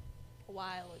 like, a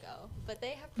while ago, but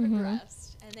they have Mhm.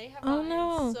 progressed, and they have Oh, gotten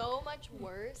no. so much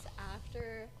worse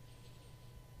after,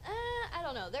 I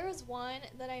don't know, there was one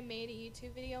that I made a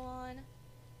YouTube video on,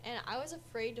 and I was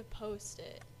afraid to post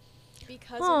it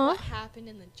because Aw. of what happened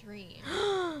in the dream.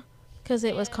 Because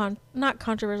it was And- not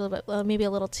controversial, but maybe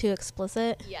a little too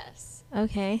explicit. Yes.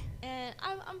 Okay. And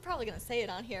I'm probably going to say it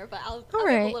on here, but I'll All give a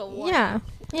right. little warning. Yeah.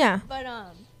 Yeah. But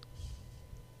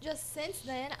just since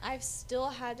then, I've still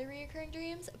had the reoccurring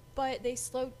dreams, but they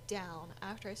slowed down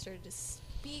after I started to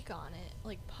speak on it,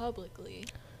 like publicly.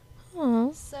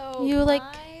 Oh. So You, like-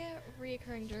 my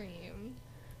reoccurring dream,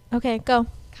 Okay. Go.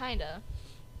 kinda.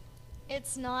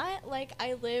 It's not like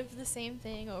I live the same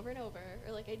thing over and over,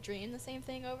 or like I dream the same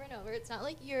thing over and over. It's not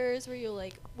like yours where you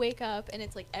like wake up and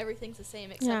it's like everything's the same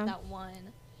except Yeah. that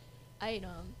one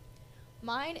item.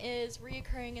 Mine is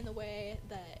reoccurring in the way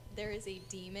that there is a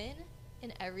demon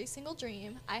in every single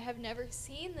dream. I have never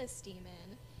seen this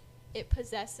demon. It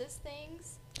possesses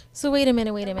things. So wait a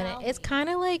minute. It's Around me. kind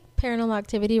of like Paranormal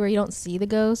Activity where you don't see the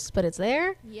ghost, but it's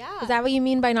there. Yeah. Is that what you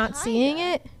mean by not seeing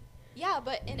Kinda. it? Yeah,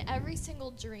 but in every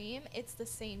single dream, it's the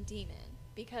same demon.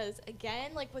 Because,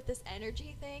 again, like with this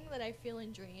energy thing that I feel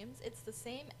in dreams, it's the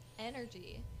same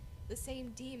energy, the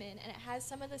same demon, and it has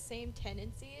some of the same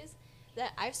tendencies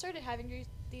that I've started having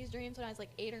these dreams when I was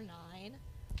like 8 or 9,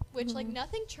 which, like, Mhm.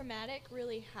 nothing traumatic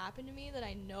really happened to me that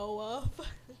I know of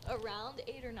around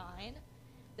 8 or 9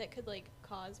 that could, like,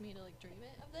 cause me to, like, dream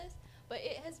it of this. But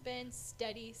it has been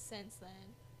steady since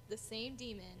then. The same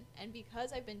demon, and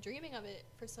because I've been dreaming of it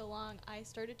for so long, I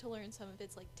started to learn some of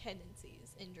its like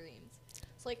tendencies in dreams.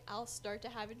 So like I'll start to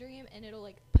have a dream and it'll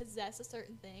like possess a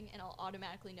certain thing and I'll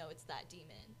automatically know it's that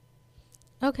demon.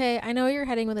 Okay, I know where you're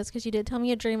heading with this because you did tell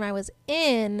me a dream I was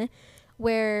in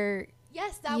where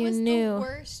Yes, that You was knew. the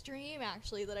worst dream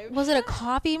actually that I was it a had.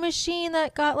 coffee machine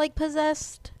that got like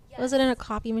possessed? Was it in a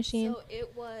coffee machine? So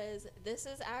it was. This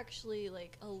is actually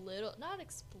like a little not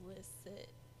explicit.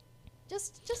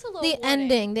 Just a little. The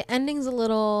warning. ending's a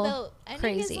little The ending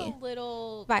crazy. is a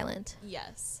little violent.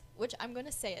 Yes, which I'm going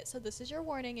to say it. So this is your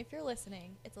warning if you're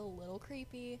listening. It's a little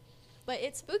creepy, but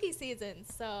it's spooky season,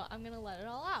 so I'm going to let it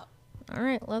all out. All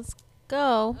right, let's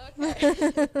go.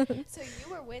 Okay. So you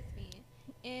were with me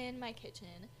in my kitchen,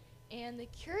 And the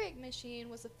Keurig machine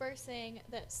was the first thing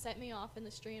that set me off in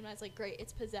the stream. I was like, great,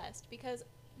 it's possessed. Because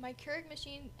my Keurig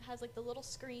machine has like the little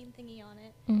screen thingy on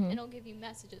it, and it'll give you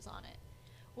messages on it.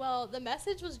 Well, the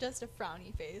message was just a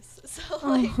frowny face. So,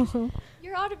 like,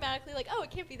 you're automatically like, oh,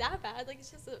 it can't be that bad. Like,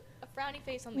 it's just a frowny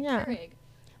face on the Keurig.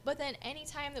 But then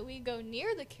anytime that we go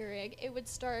near the Keurig, it would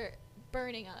start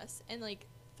burning us and, like,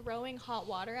 throwing hot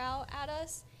water out at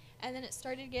us. And then it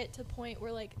started to get to a point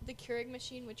where, like, the Keurig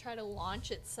machine would try to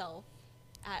launch itself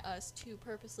at us to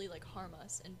purposely, like, harm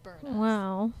us and burn us.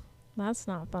 Wow. That's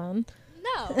not fun.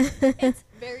 No. It's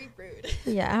very rude.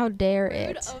 Yeah, how dare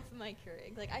rude it. of my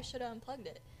Keurig. Like, I should have unplugged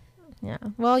it. Yeah.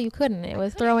 Well, you couldn't. It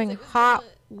was throwing hot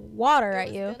water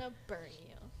at you. It was going to burn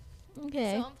you.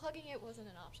 Okay. So unplugging it wasn't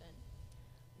an option.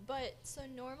 But, so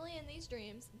normally in these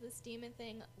dreams, this demon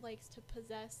thing likes to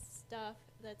possess stuff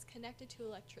that's connected to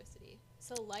electricity.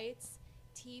 So lights,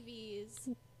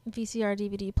 TVs. VCR,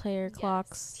 DVD player, Yes,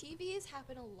 clocks. TVs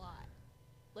happen a lot.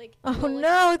 Like, Oh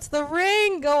no, it's the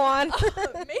ring. Go on. Maybe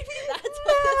that's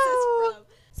what this is from.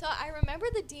 So I remember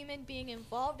the demon being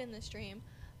involved in this dream,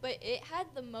 but it had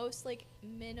the most, like,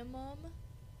 minimum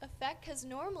effect, because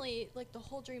normally, like, the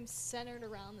whole dream's centered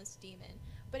around this demon.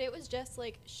 But it was just,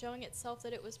 like, showing itself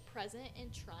that it was present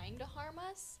and trying to harm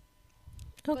us.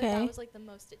 Okay. But that was, like, the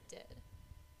most it did.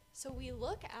 So we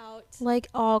look out. Like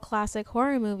all classic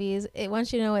horror movies, it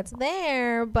wants you to know it's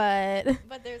there, but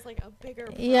But there's, like, a bigger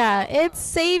problem. yeah, it's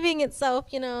saving itself.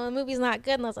 You know, the movie's not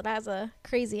good unless it has a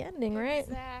crazy ending, right?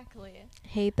 Exactly.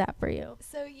 Hate that for you.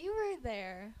 So you were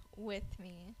there with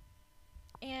me,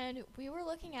 and we were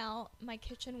looking out my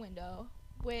kitchen window,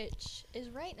 which is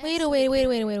right next to Wait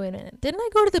a minute. Didn't I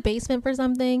go to the basement for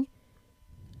something?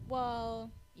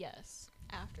 Well, yes,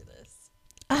 after this.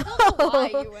 I don't know why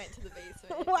you went to the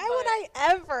basement. Why would I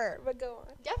ever? But go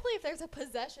on. Definitely if there's a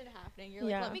possession happening, you're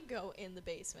like, Yeah. let me go in the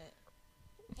basement.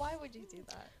 Why would you do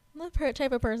that? I'm the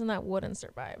type of person that wouldn't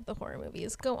survive the horror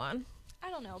movies. Go on. I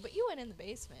don't know, but you went in the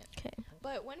basement. Okay.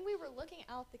 But when we were looking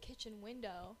out the kitchen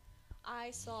window,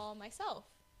 I saw myself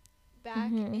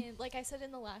back Mhm. in, like I said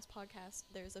in the last podcast,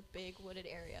 there's a big wooded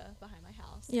area behind my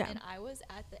house. Yeah. And I was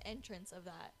at the entrance of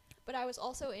that. But I was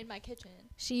also in my kitchen.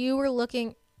 So you were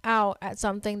looking out at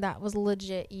something that was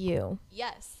legit you.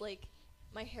 Yes, like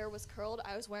my hair was curled.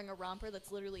 I was wearing a romper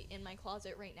that's literally in my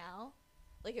closet right now.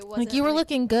 Like it wasn't Like you were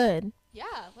looking good. Yeah,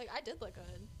 like I did look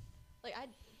good. Like I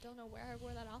don't know where I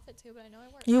wore that outfit to, but I know I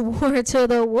wore it. You wore it to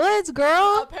the woods,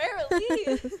 girl.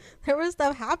 Apparently. There was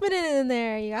stuff happening in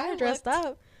there. You got I her dressed looked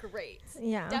up. Great.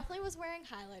 Yeah. Definitely was wearing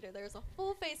highlighter. There was a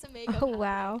full face of makeup. Oh, happening.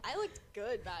 wow. I looked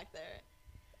good back there.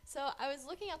 So I was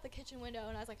looking out the kitchen window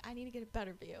and I was like, I need to get a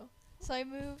better view. So I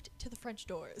moved to the French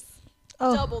doors.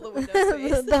 Oh. Double the window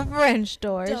space. The French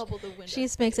doors. Double the window She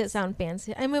space. makes it sound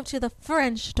fancy. I moved to the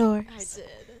French doors.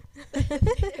 I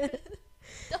did.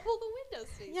 Double the window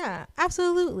space. Yeah,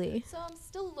 absolutely. So I'm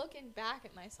still looking back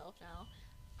at myself now.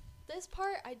 This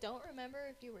part, I don't remember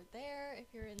if you were there, if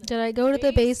you're in the Did I go to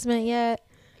the basement yet?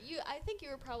 I think you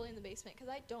were probably in the basement because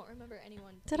I don't remember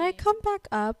anyone. Did I come back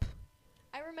up?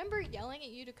 I remember yelling at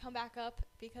you to come back up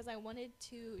because I wanted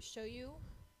to show you,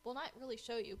 well, not really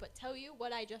show you, but tell you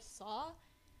what I just saw.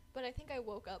 But I think I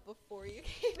woke up before you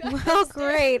came back Well, upstairs.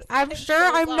 great. I'm sure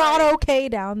so I'm sorry. not okay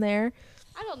down there.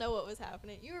 I don't know what was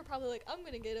happening. You were probably like, I'm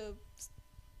going to get a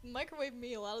microwave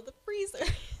meal out of the freezer.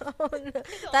 Oh, no. I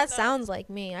don't That know. sounds like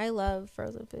me. I love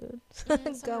frozen food. Some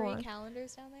Go Marie on.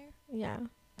 calendars down there. Yeah, I think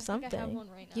I have something. one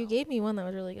right now. You gave me one that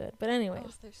was really good. But anyways.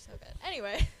 Oh, they're so good.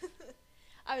 Anyway,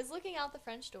 I was looking out the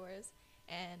French doors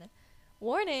and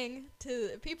warning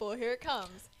to people, here it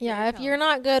comes. Yeah, Here it if you're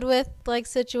comes. not good with like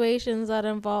situations that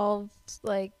involve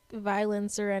like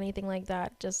violence or anything like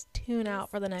that, just tune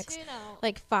out for the next Tune out.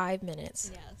 like 5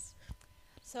 minutes. Yes.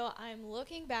 So I'm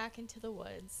looking back into the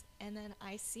woods, and then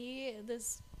I see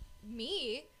this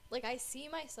like I see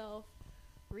myself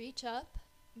reach up,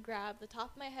 grab the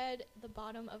top of my head, the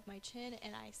bottom of my chin,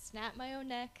 and I snap my own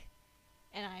neck,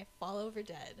 and I fall over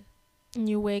dead. And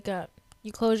you wake up.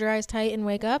 You close your eyes tight and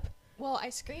wake up. Well, I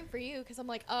scream for you because I'm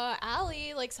like,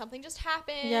 Allie, like something just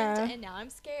happened, Yeah. and now I'm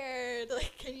scared.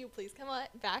 Like, can you please come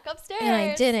back upstairs? And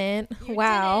I didn't. You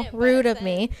Wow, didn't, but rude of then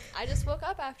me. I just woke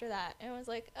up after that and was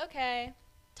like, okay,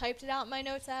 typed it out in my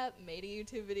notes app, made a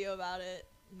YouTube video about it,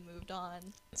 moved on.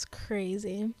 It's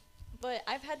crazy. But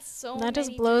I've had so That just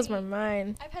many blows my dreams.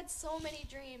 mind. I've had so many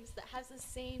dreams that has the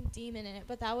same demon in it,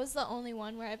 but that was the only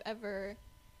one where I've ever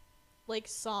like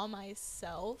saw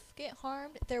myself get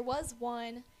harmed. There was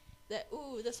one that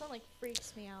this one like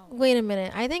freaks me out. Wait a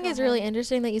minute. I think Go it's really ahead.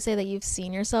 interesting that you say that you've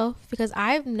seen yourself because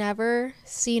I've never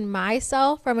seen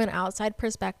myself from an outside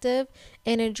perspective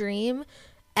in a dream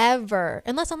ever,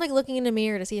 unless I'm like looking in the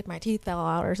mirror to see if my teeth fell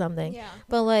out or something. Yeah.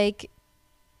 But like,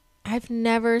 I've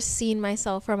never seen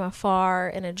myself from afar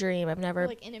in a dream. I've never, Or,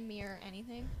 like in a mirror,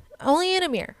 anything. only in a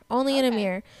mirror, only in a Okay.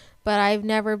 mirror. But I've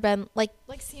never been like,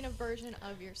 Like seen a version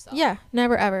of yourself. yeah,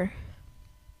 never ever.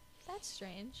 That's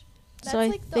strange. That's So I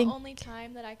like think, the only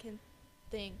time that I can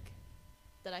think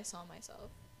that I saw myself.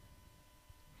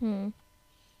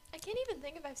 I can't even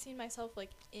think if I've seen myself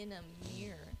like in a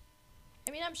mirror.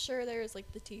 I mean, I'm sure there's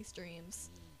like the teeth dreams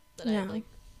that Yeah. I like.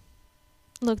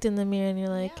 looked in the mirror and you're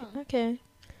like, Yeah. okay,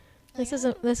 Like,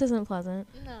 this isn't pleasant.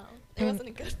 No, it And- wasn't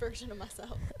a good version of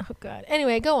myself. Oh god.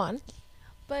 Anyway, go on.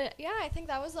 But yeah, I think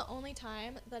that was the only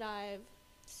time that I've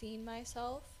seen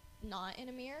myself not in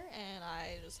a mirror, and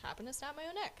I just happened to snap my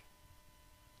own neck.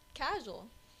 Casual.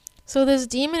 So this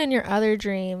demon in your other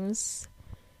dreams,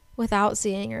 without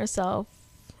seeing yourself,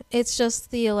 it's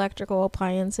just the electrical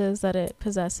appliances that it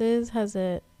possesses. Has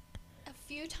it? A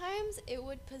few times it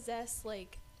would possess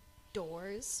like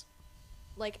doors.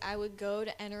 Like I would go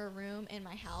to enter a room in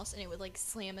my house and it would like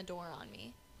slam a door on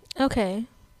me. Okay.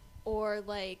 Or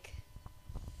like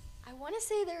I want to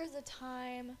say there was a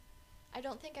time, I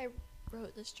don't think I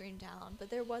wrote this dream down, but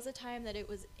there was a time that it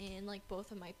was in like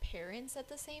both of my parents at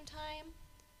the same time.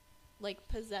 Like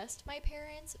possessed my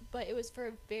parents, but it was for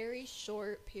a very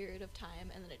short period of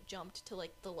time and then it jumped to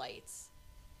like the lights.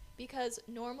 Because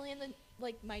normally in the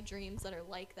like my dreams that are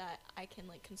like that, I can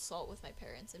like consult with my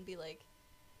parents and be like,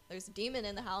 there's a demon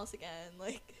in the house again,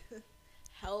 like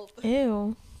help.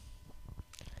 Ew.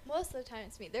 Most of the time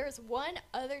it's me. There was one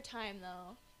other time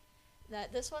though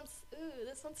that this one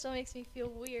still makes me feel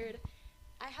weird.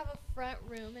 I have a front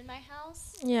room in my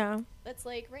house Yeah. that's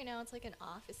like right now it's like an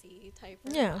office-y type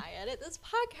room. Yeah. I edit this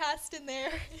podcast in there.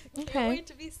 Can't Okay. wait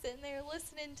to be sitting there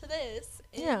listening to this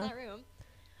in Yeah. that room.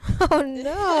 Oh I no.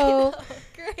 know.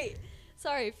 Great.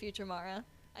 Sorry, future Mara.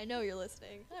 I know you're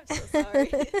listening. I'm so sorry.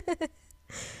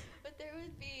 But there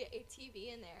would be a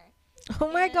TV in there.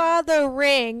 Oh my And- god, the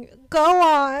ring. Go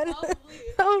on. Probably.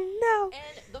 Oh no.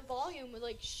 And the volume would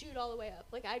like shoot all the way up.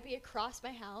 Like I'd be across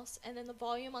my house and then the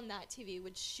volume on that TV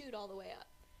would shoot all the way up.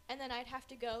 And then I'd have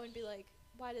to go and be like,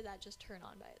 why did that just turn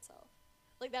on by itself?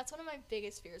 Like that's one of my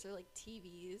biggest fears are like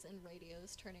TVs and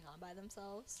radios turning on by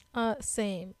themselves.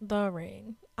 Same. The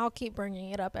ring. I'll keep bringing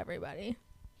it up, everybody.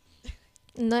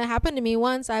 And that happened to me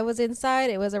once. I was inside.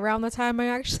 It was around the time I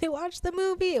actually watched the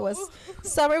movie. It was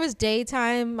summer. It was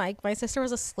daytime. My sister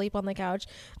was asleep on the couch.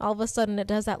 All of a sudden, it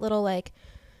does that little like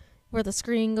where the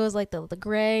screen goes like the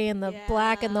gray and the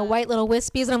black and the Yeah. white little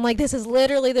wispies. And I'm like, this is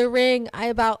literally the ring.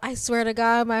 I swear to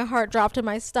God, my heart dropped in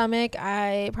my stomach.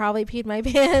 I probably peed my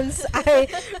pants. I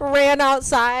ran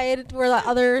outside where the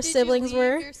other Did siblings you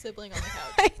leave were. your sibling on the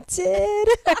couch? I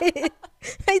did.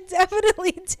 I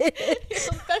definitely did. You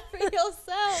felt bad for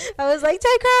yourself. I was like,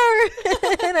 take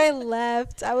her. And I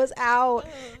left. I was out.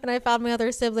 And I found my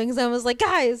other siblings. I was like,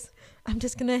 guys, I'm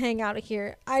just going to hang out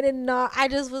here. I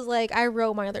just was like, I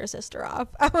wrote my other sister off.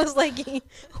 I was like,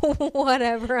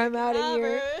 whatever, I'm out of here.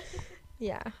 Whatever.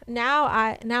 Yeah.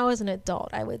 Now as an adult,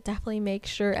 I would definitely make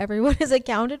sure everyone is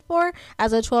accounted for.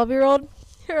 As a 12-year-old,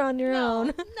 you're on your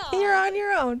own. No. You're on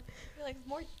your own. You're like,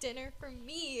 more dinner for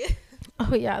me.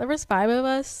 Oh, yeah. There was 5 of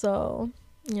us, so,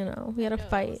 we had a No, It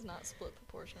fight. was not split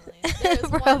proportionally. There's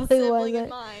one Probably sibling in wasn't.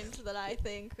 mind that I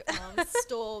think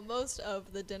stole most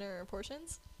of the dinner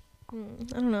portions. I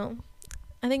don't know.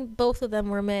 I think both of them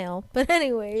were male. But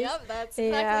anyways. Yep, that's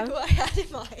Yeah. exactly who I had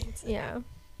in mind. Yeah.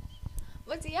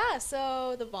 But yeah,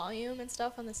 so the volume and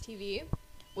stuff on this TV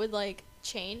would like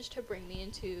change to bring me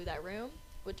into that room,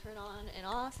 would turn on and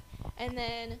off. And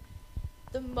then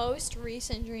the most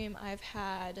recent dream I've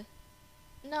had,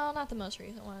 no, not the most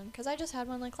recent one, because I just had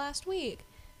one like last week.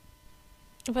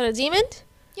 But a demon?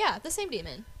 Yeah, the same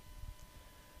demon.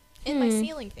 In my Hmm.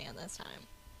 ceiling fan this time.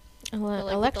 But, like,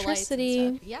 with the lights and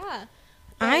Electricity. stuff. Yeah.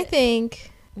 I But-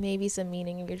 think maybe some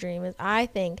meaning of your dream is I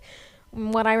think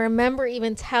what I remember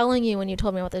even telling you when you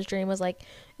told me about this dream was like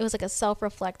it was like a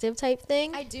self-reflective type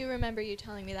thing. I do remember you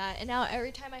telling me that, and now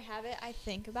every time I have it, I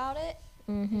think about it.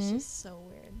 It's Mhm. just so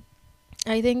weird.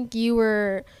 I think you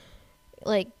were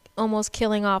like almost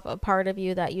killing off a part of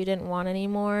you that you didn't want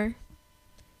anymore.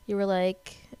 You were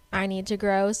like, I need to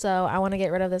grow, so I want to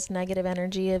get rid of this negative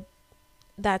energy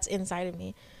that's inside of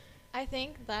me. I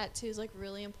think that too is like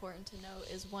really important to note.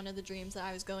 Is one of the dreams that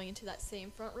I was going into that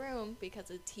same front room because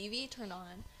the TV turned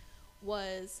on.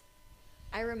 Was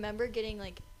I remember getting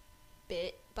like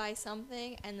bit by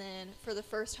something, and then for the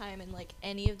first time in like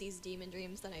any of these demon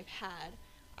dreams that I've had,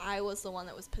 I was the one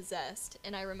that was possessed,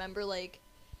 and I remember like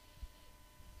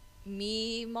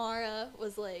Mara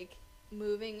was like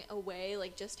moving away,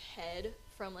 like just head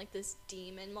from like this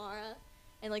demon Mara,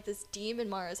 and like this demon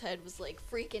Mara's head was like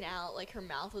freaking out, like her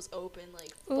mouth was open,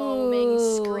 like foaming,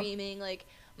 Ooh. screaming, like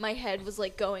my head was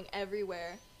like going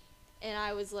everywhere, and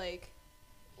I was like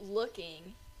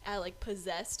looking at like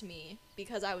possessed me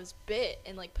because I was bit,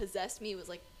 and like possessed me was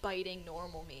like biting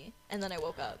normal me, and then I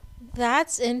woke up.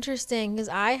 That's interesting because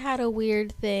I had a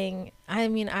weird thing. I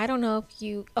mean, I don't know if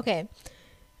you. Okay,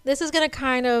 this is going to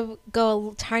kind of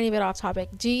go a tiny bit off topic.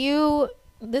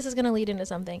 This is going to lead into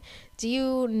something. Do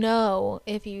you know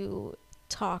if you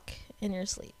talk in your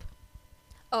sleep?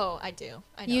 Oh, I do.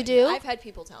 I know. You do? I've had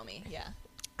people tell me. Yeah.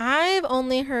 I've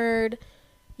only heard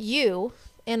you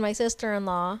and my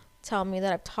sister-in-law tell me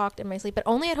that I've talked in my sleep, but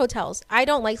only at hotels. I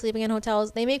don't like sleeping in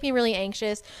hotels. They make me really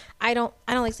anxious. I don't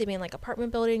like sleeping in like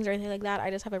apartment buildings or anything like that. I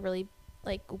just have a really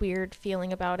like weird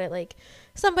feeling about it. Like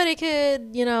somebody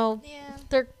could, Yeah.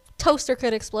 their toaster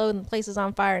could explode and the place is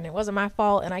on fire and it wasn't my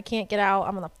fault and I can't get out.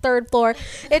 I'm on the 3rd floor.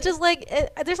 It just like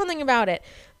there's something about it.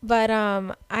 But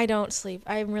I don't sleep.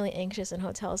 I'm really anxious in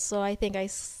hotels, so I think I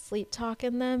sleep talk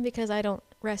in them because I don't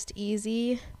rest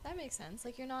easy. That makes sense.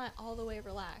 Like you're not all the way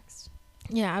relaxed.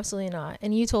 Yeah, absolutely not.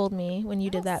 And you told me when you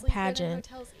did that pageant.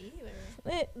 I don't sleep good in hotels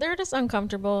either. They're just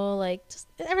uncomfortable. Like, just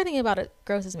everything about it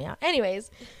grosses me out. Anyways,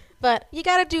 but you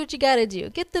gotta do what you gotta do.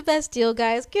 Get the best deal,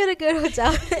 guys. Get a good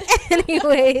hotel.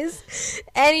 Anyways,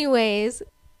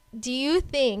 do you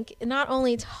think not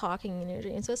only talking in your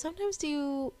dreams, but sometimes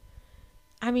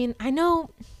I'm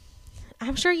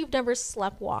sure you've never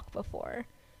slept walk before.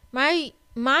 My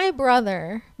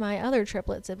brother, my other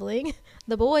triplet sibling,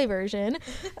 the boy version,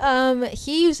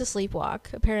 he used to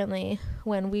sleepwalk apparently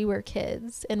when we were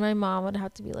kids, and my mom would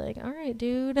have to be like, "All right,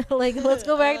 dude, like let's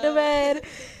go back to bed."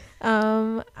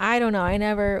 I don't know. I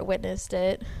never witnessed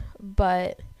it,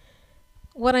 but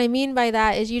what I mean by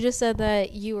that is you just said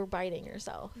that you were biting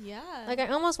yourself. Yeah. Like I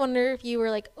almost wonder if you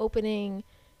were like opening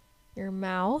your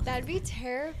mouth. That'd be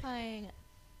terrifying.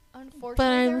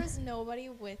 Unfortunately, there was nobody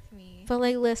with me. But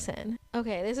like, listen.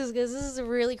 Okay, this is a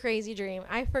really crazy dream.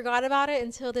 I forgot about it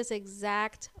until this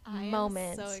exact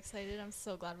moment. I'm so excited. I'm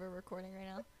so glad we're recording right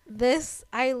now. This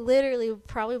I literally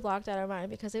probably blocked out of mine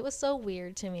because it was so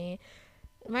weird to me.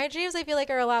 My dreams I feel like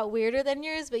are a lot weirder than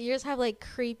yours, but yours have like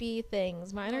creepy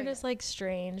things. Mine are just like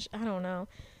strange. I don't know.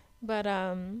 But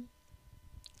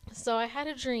so I had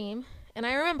a dream, and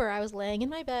I remember I was laying in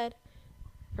my bed.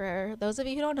 For those of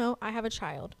you who don't know, I have a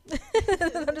child.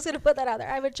 I'm just going to put that out there.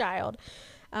 I have a child.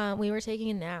 We were taking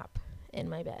a nap in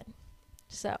my bed.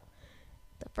 So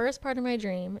the first part of my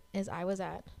dream is I was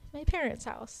at my parents'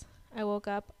 house. I woke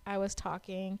up. I was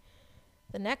talking.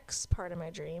 The next part of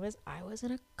my dream is I was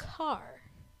in a car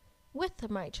with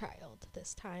my child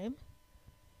this time.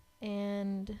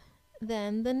 And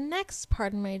then the next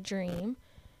part of my dream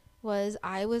was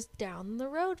I was down the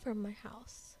road from my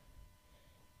house.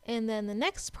 And then the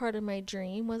next part of my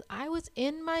dream was I was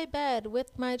in my bed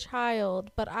with my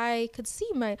child, but I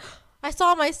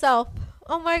saw myself.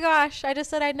 Oh my gosh, I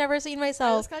just said I'd never seen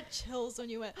myself. I just got chills when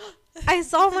you went. I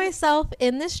saw myself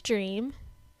in this dream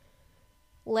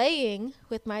laying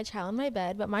with my child in my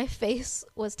bed, but my face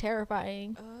was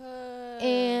terrifying.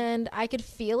 And I could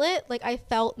feel it. Like I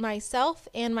felt myself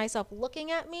and myself looking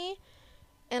at me,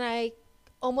 and I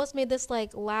almost made this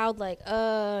like loud like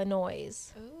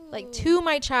noise. Ooh. Like to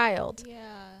my child.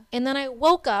 Yeah. And then I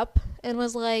woke up and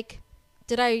was like,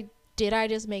 did I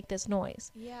just make this noise?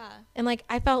 Yeah. And like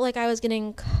I felt like I was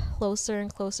getting closer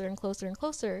and closer and closer and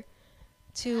closer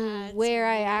to That's where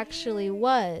I weird. actually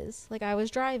was. Like I was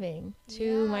driving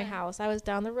to my house. I was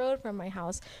down the road from my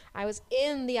house. I was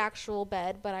in the actual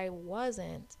bed, but I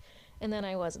wasn't. And then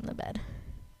I was in the bed.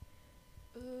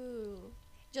 Ooh.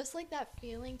 Just like that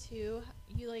feeling too.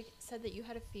 You like said that you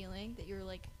had a feeling that you were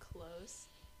like close.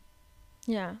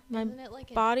 Yeah, my Isn't it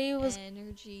like body was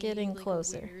energy, getting like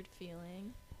closer. Weird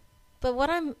feeling. But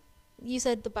you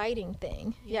said the biting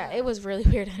thing. Yeah, Yeah. it was really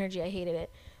weird energy. I hated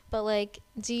it. But like,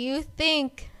 do you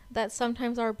think that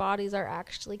sometimes our bodies are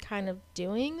actually kind of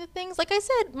doing the things? Like I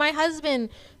said, my husband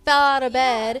fell out of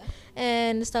bed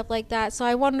and stuff like that. So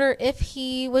I wonder if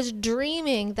he was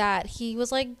dreaming that he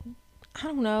was like, I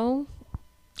don't know,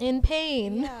 in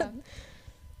pain. Yeah.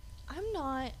 I'm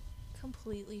not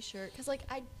completely sure because like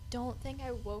I don't think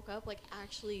I woke up like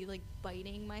actually like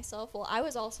biting myself. Well, I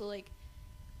was also like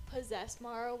possessed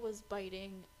Mara was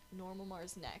biting normal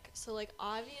Mara's neck. So like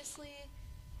obviously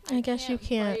I guess you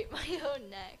can't bite my own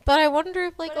neck. But I wonder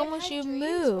if like But almost I you had dreams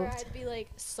where moved. I'd be like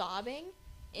sobbing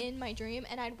in my dream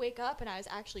and I'd wake up and I was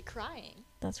actually crying.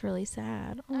 That's really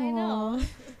sad. I know. Aw.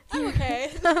 I'm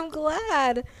okay. I'm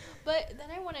glad. But then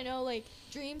I want to know like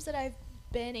dreams that I've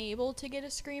been able to get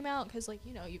a scream out because like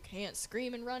you know you can't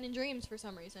scream and run in dreams for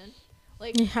some reason,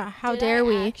 Like, Yeah, how did dare I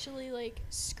we? actually like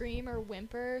scream or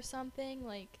whimper or something?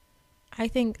 Like, I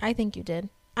think you did.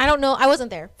 I don't know. I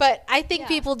wasn't there, but I think Yeah.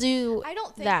 people do. I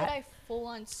don't think that. that I full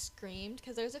on screamed,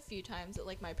 because there's a few times that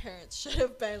like my parents should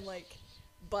have been like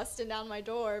busting down my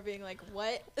door being like,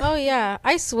 what? Oh yeah,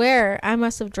 I swear I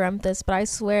must have dreamt this, but I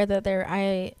swear that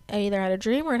I either had a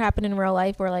dream or it happened in real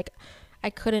life where like I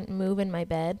couldn't move in my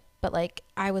bed, but like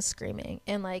I was screaming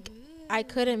and like I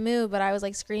couldn't move, but I was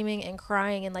like screaming and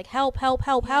crying and like help, help,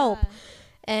 help, help, Yeah.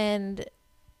 and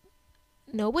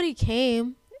nobody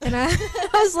came. And I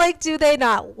was like, do they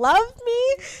not love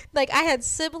me? Like, I had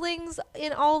siblings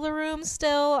in all the rooms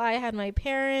still. I had my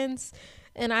parents.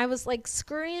 And I was, like,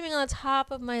 screaming on the top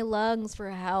of my lungs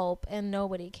for help. And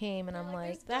nobody came. And Yeah, I'm there's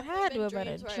like, that definitely had to have been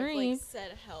a dreams where I've, dream. like,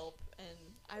 said help, and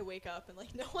I wake up and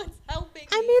like no one's helping me.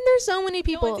 I mean, there's so many No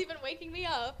people. one's even waking me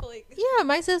up. Like, Yeah,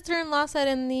 my sister-in-law said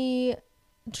in the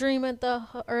dream at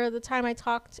the time I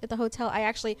talked at the hotel, I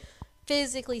actually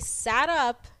physically sat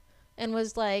up and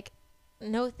was like,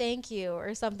 no thank you,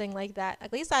 or something like that.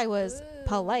 At least I was Ooh.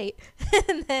 polite.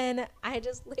 And then I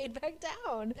just laid back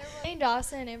down. Shane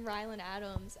Dawson and Rylan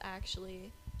Adams,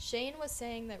 actually. Shane was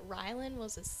saying that Rylan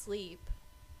was asleep.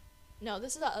 No,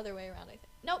 this is the other way around, I think.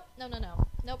 Nope,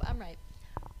 Nope, I'm right.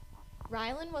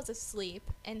 Rylan was asleep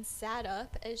and sat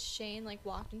up as Shane like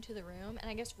walked into the room, and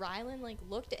I guess Rylan like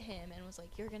looked at him and was like,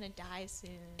 "You're gonna die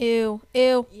soon." Ew.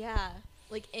 Yeah,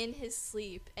 like in his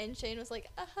sleep, and Shane was like,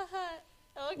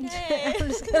 "Okay." I'm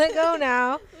just gonna go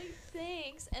now. Like,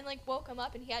 thanks, and like woke him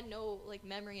up, and he had no like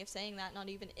memory of saying that, not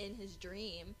even in his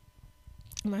dream.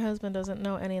 My husband doesn't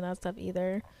know any of that stuff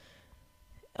either.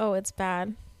 Oh, it's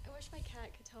bad. I wish my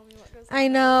cat could tell me what goes on. I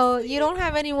in know. his You sleep. don't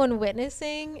have anyone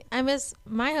witnessing. I miss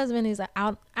my husband. He's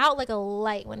out like a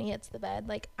light when he hits the bed.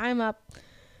 Like, I'm up,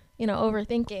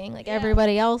 overthinking like Yeah.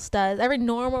 everybody else does. Every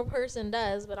normal person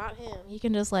does, but not him. He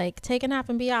can just like take a nap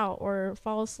and be out or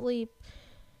fall asleep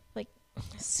like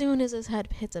as soon as his head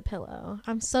hits a pillow.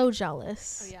 I'm so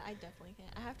jealous. Oh yeah, I definitely can't.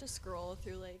 I have to scroll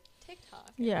through like TikTok.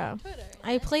 And, Yeah. like, Twitter.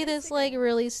 I and play this like Instagram.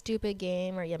 really stupid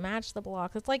game where you match the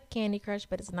blocks. It's like Candy Crush,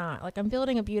 but it's not. Like, I'm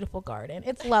building a beautiful garden.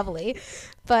 It's lovely,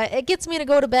 but it gets me to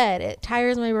go to bed. It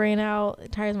tires my brain out.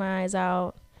 It tires my eyes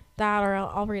out. That, or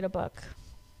I'll read a book.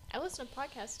 I listen to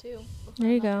podcasts too. before There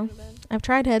you I'm about go. to to bed. I've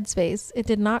tried Headspace. It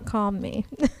did not calm me.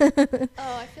 Oh,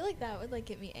 I feel like that would like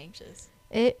get me anxious.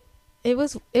 It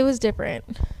was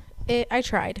different. I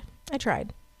tried. That's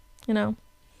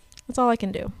all I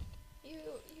can do. You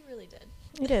really did.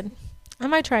 I did. I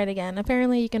might try it again.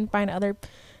 Apparently, you can find other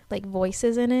like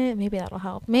voices in it. Maybe that'll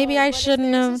help. Maybe Oh, I but if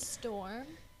shouldn't there's have. a storm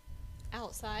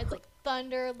outside, like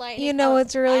thunder, lightning. You know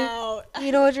what's really out.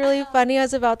 You know what's really funny? I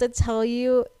was about to tell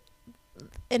you,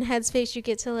 in Headspace, you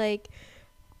get to like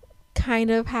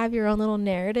kind of have your own little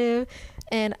narrative,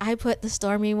 and I put the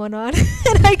stormy one on,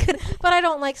 and but I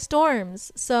don't like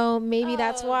storms, so maybe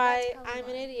that's Oh, why that's probably I'm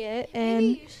an why. idiot. Maybe And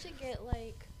you should get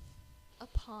like a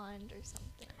pond or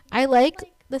something. I like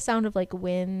the sound of like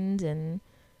wind, and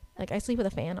like I sleep with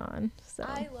a fan on. So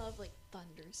I love like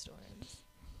thunderstorms.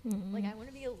 Mm. Like I want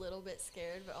to be a little bit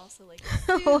scared, but also like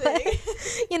What?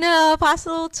 soothing. A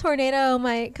possible tornado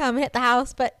might come hit the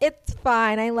house, but it's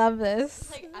fine. I love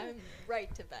this. Like I'm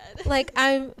right to bed. Like,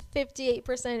 I'm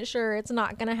 58% sure it's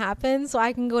not gonna happen, so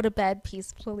I can go to bed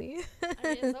peacefully. I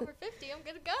mean, it's over 50. I'm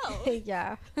good to go.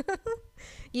 Yeah.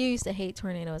 You used to hate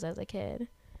tornadoes as a kid.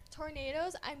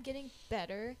 Tornadoes, I'm getting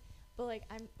better, but like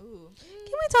ooh.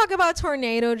 Can we talk about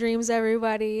tornado dreams,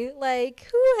 everybody? Like,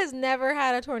 who has never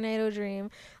had a tornado dream?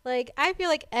 Like, I feel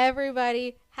like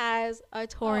everybody has a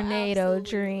tornado absolutely.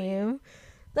 dream.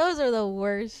 Those are the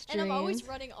worst And dreams. I'm always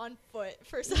running on foot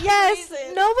for some Yes,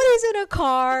 reason. nobody's in a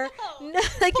car. No. No,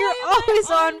 like, Why you're am I always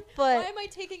on Why foot. am I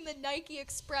taking the Nike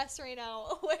Express right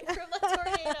now away from the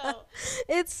tornado?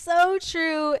 It's so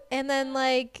true. And then,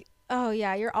 like, oh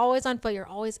yeah, you're always on foot. You're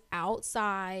always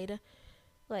outside,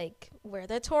 like where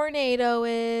the tornado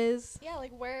is. Yeah,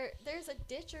 like where there's a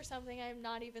ditch or something, I'm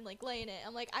not even like laying it.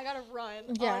 I'm like, I gotta run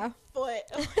Yeah. on foot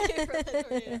away from the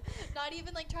tornado. Not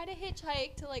even like try to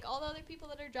hitchhike to like all the other people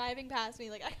that are driving past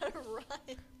me. Like I gotta run.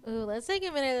 Ooh, let's take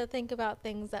a minute to think about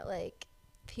things that like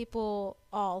people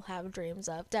all have dreams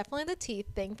of. Definitely the teeth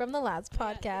thing from the last Yeah,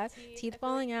 the podcast. I Teeth feel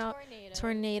falling like out. tornado.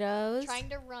 Tornadoes. Trying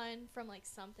to run from like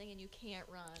something and you can't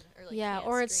run or like Yeah, can't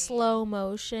or it's scream. slow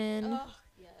motion. Oh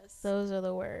yes. Those are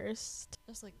the worst.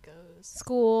 Just like goes.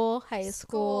 School, high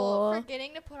school.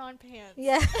 Forgetting to put on pants.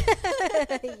 Yeah.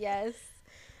 Yes.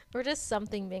 Or just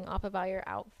something being off about your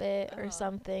outfit or Uh-huh.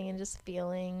 something and just I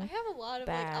feeling. have a lot of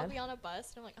like I'll Bad. be on a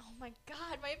bus and I'm like, oh my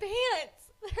god, my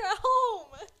pants! They're at home.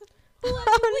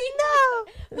 Oh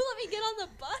Who let me get on the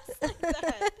bus like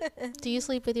that? no! Do you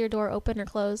sleep with your door open or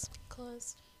closed?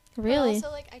 Closed. Really? But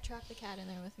also, like, I trap the cat in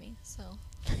there with me, so.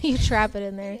 You trap it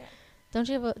in there. Yeah.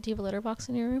 Do you have a litter box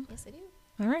in your room? Yes, I do.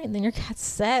 All right, then your cat's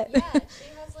set. Yeah,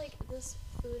 she has, like, this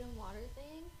food and water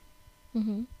thing.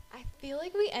 Mm-hmm. I feel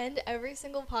like we end every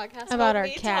single podcast About our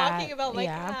me cat. talking about my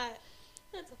Yeah. cat.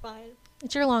 That's fine.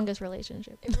 It's your longest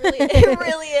relationship. It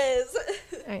really is.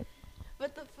 Right.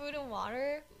 But the food and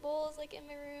water bowl is, like, in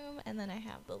my room, and then I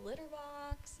have the litter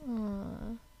box.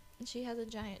 Aw. And she has a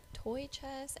giant toy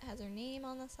chest. It has her name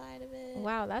on the side of it.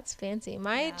 Wow, that's fancy.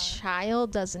 My Yeah.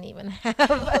 child doesn't even have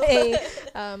a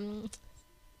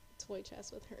toy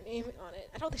chest with her name on it.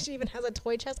 I don't think she even has a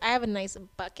toy chest. I have a nice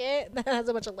bucket that has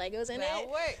a bunch of Legos in That it.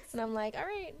 works. And I'm like, all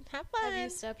right, have fun. Have you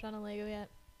stepped on a Lego yet?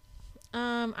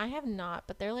 I have not,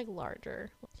 but they're like larger.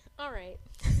 All right.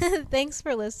 Thanks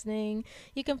for listening.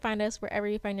 You can find us wherever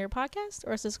you find your podcast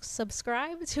or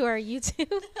subscribe to our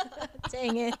YouTube.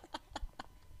 Dang it.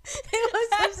 It was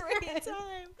Every subscribe.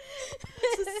 time.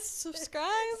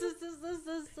 Subscribe.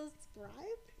 Subscribe.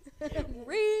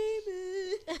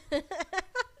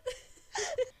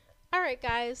 All right,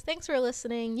 guys. Thanks for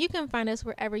listening. You can find us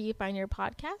wherever you find your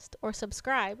podcast or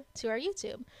subscribe to our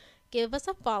YouTube. Give us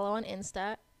a follow on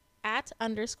Insta @_thoughts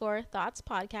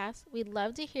podcast. We'd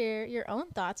love to hear your own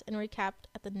thoughts and recap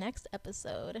at the next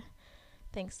episode.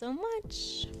 Thanks so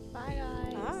much. Bye,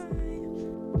 guys.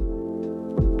 Bye.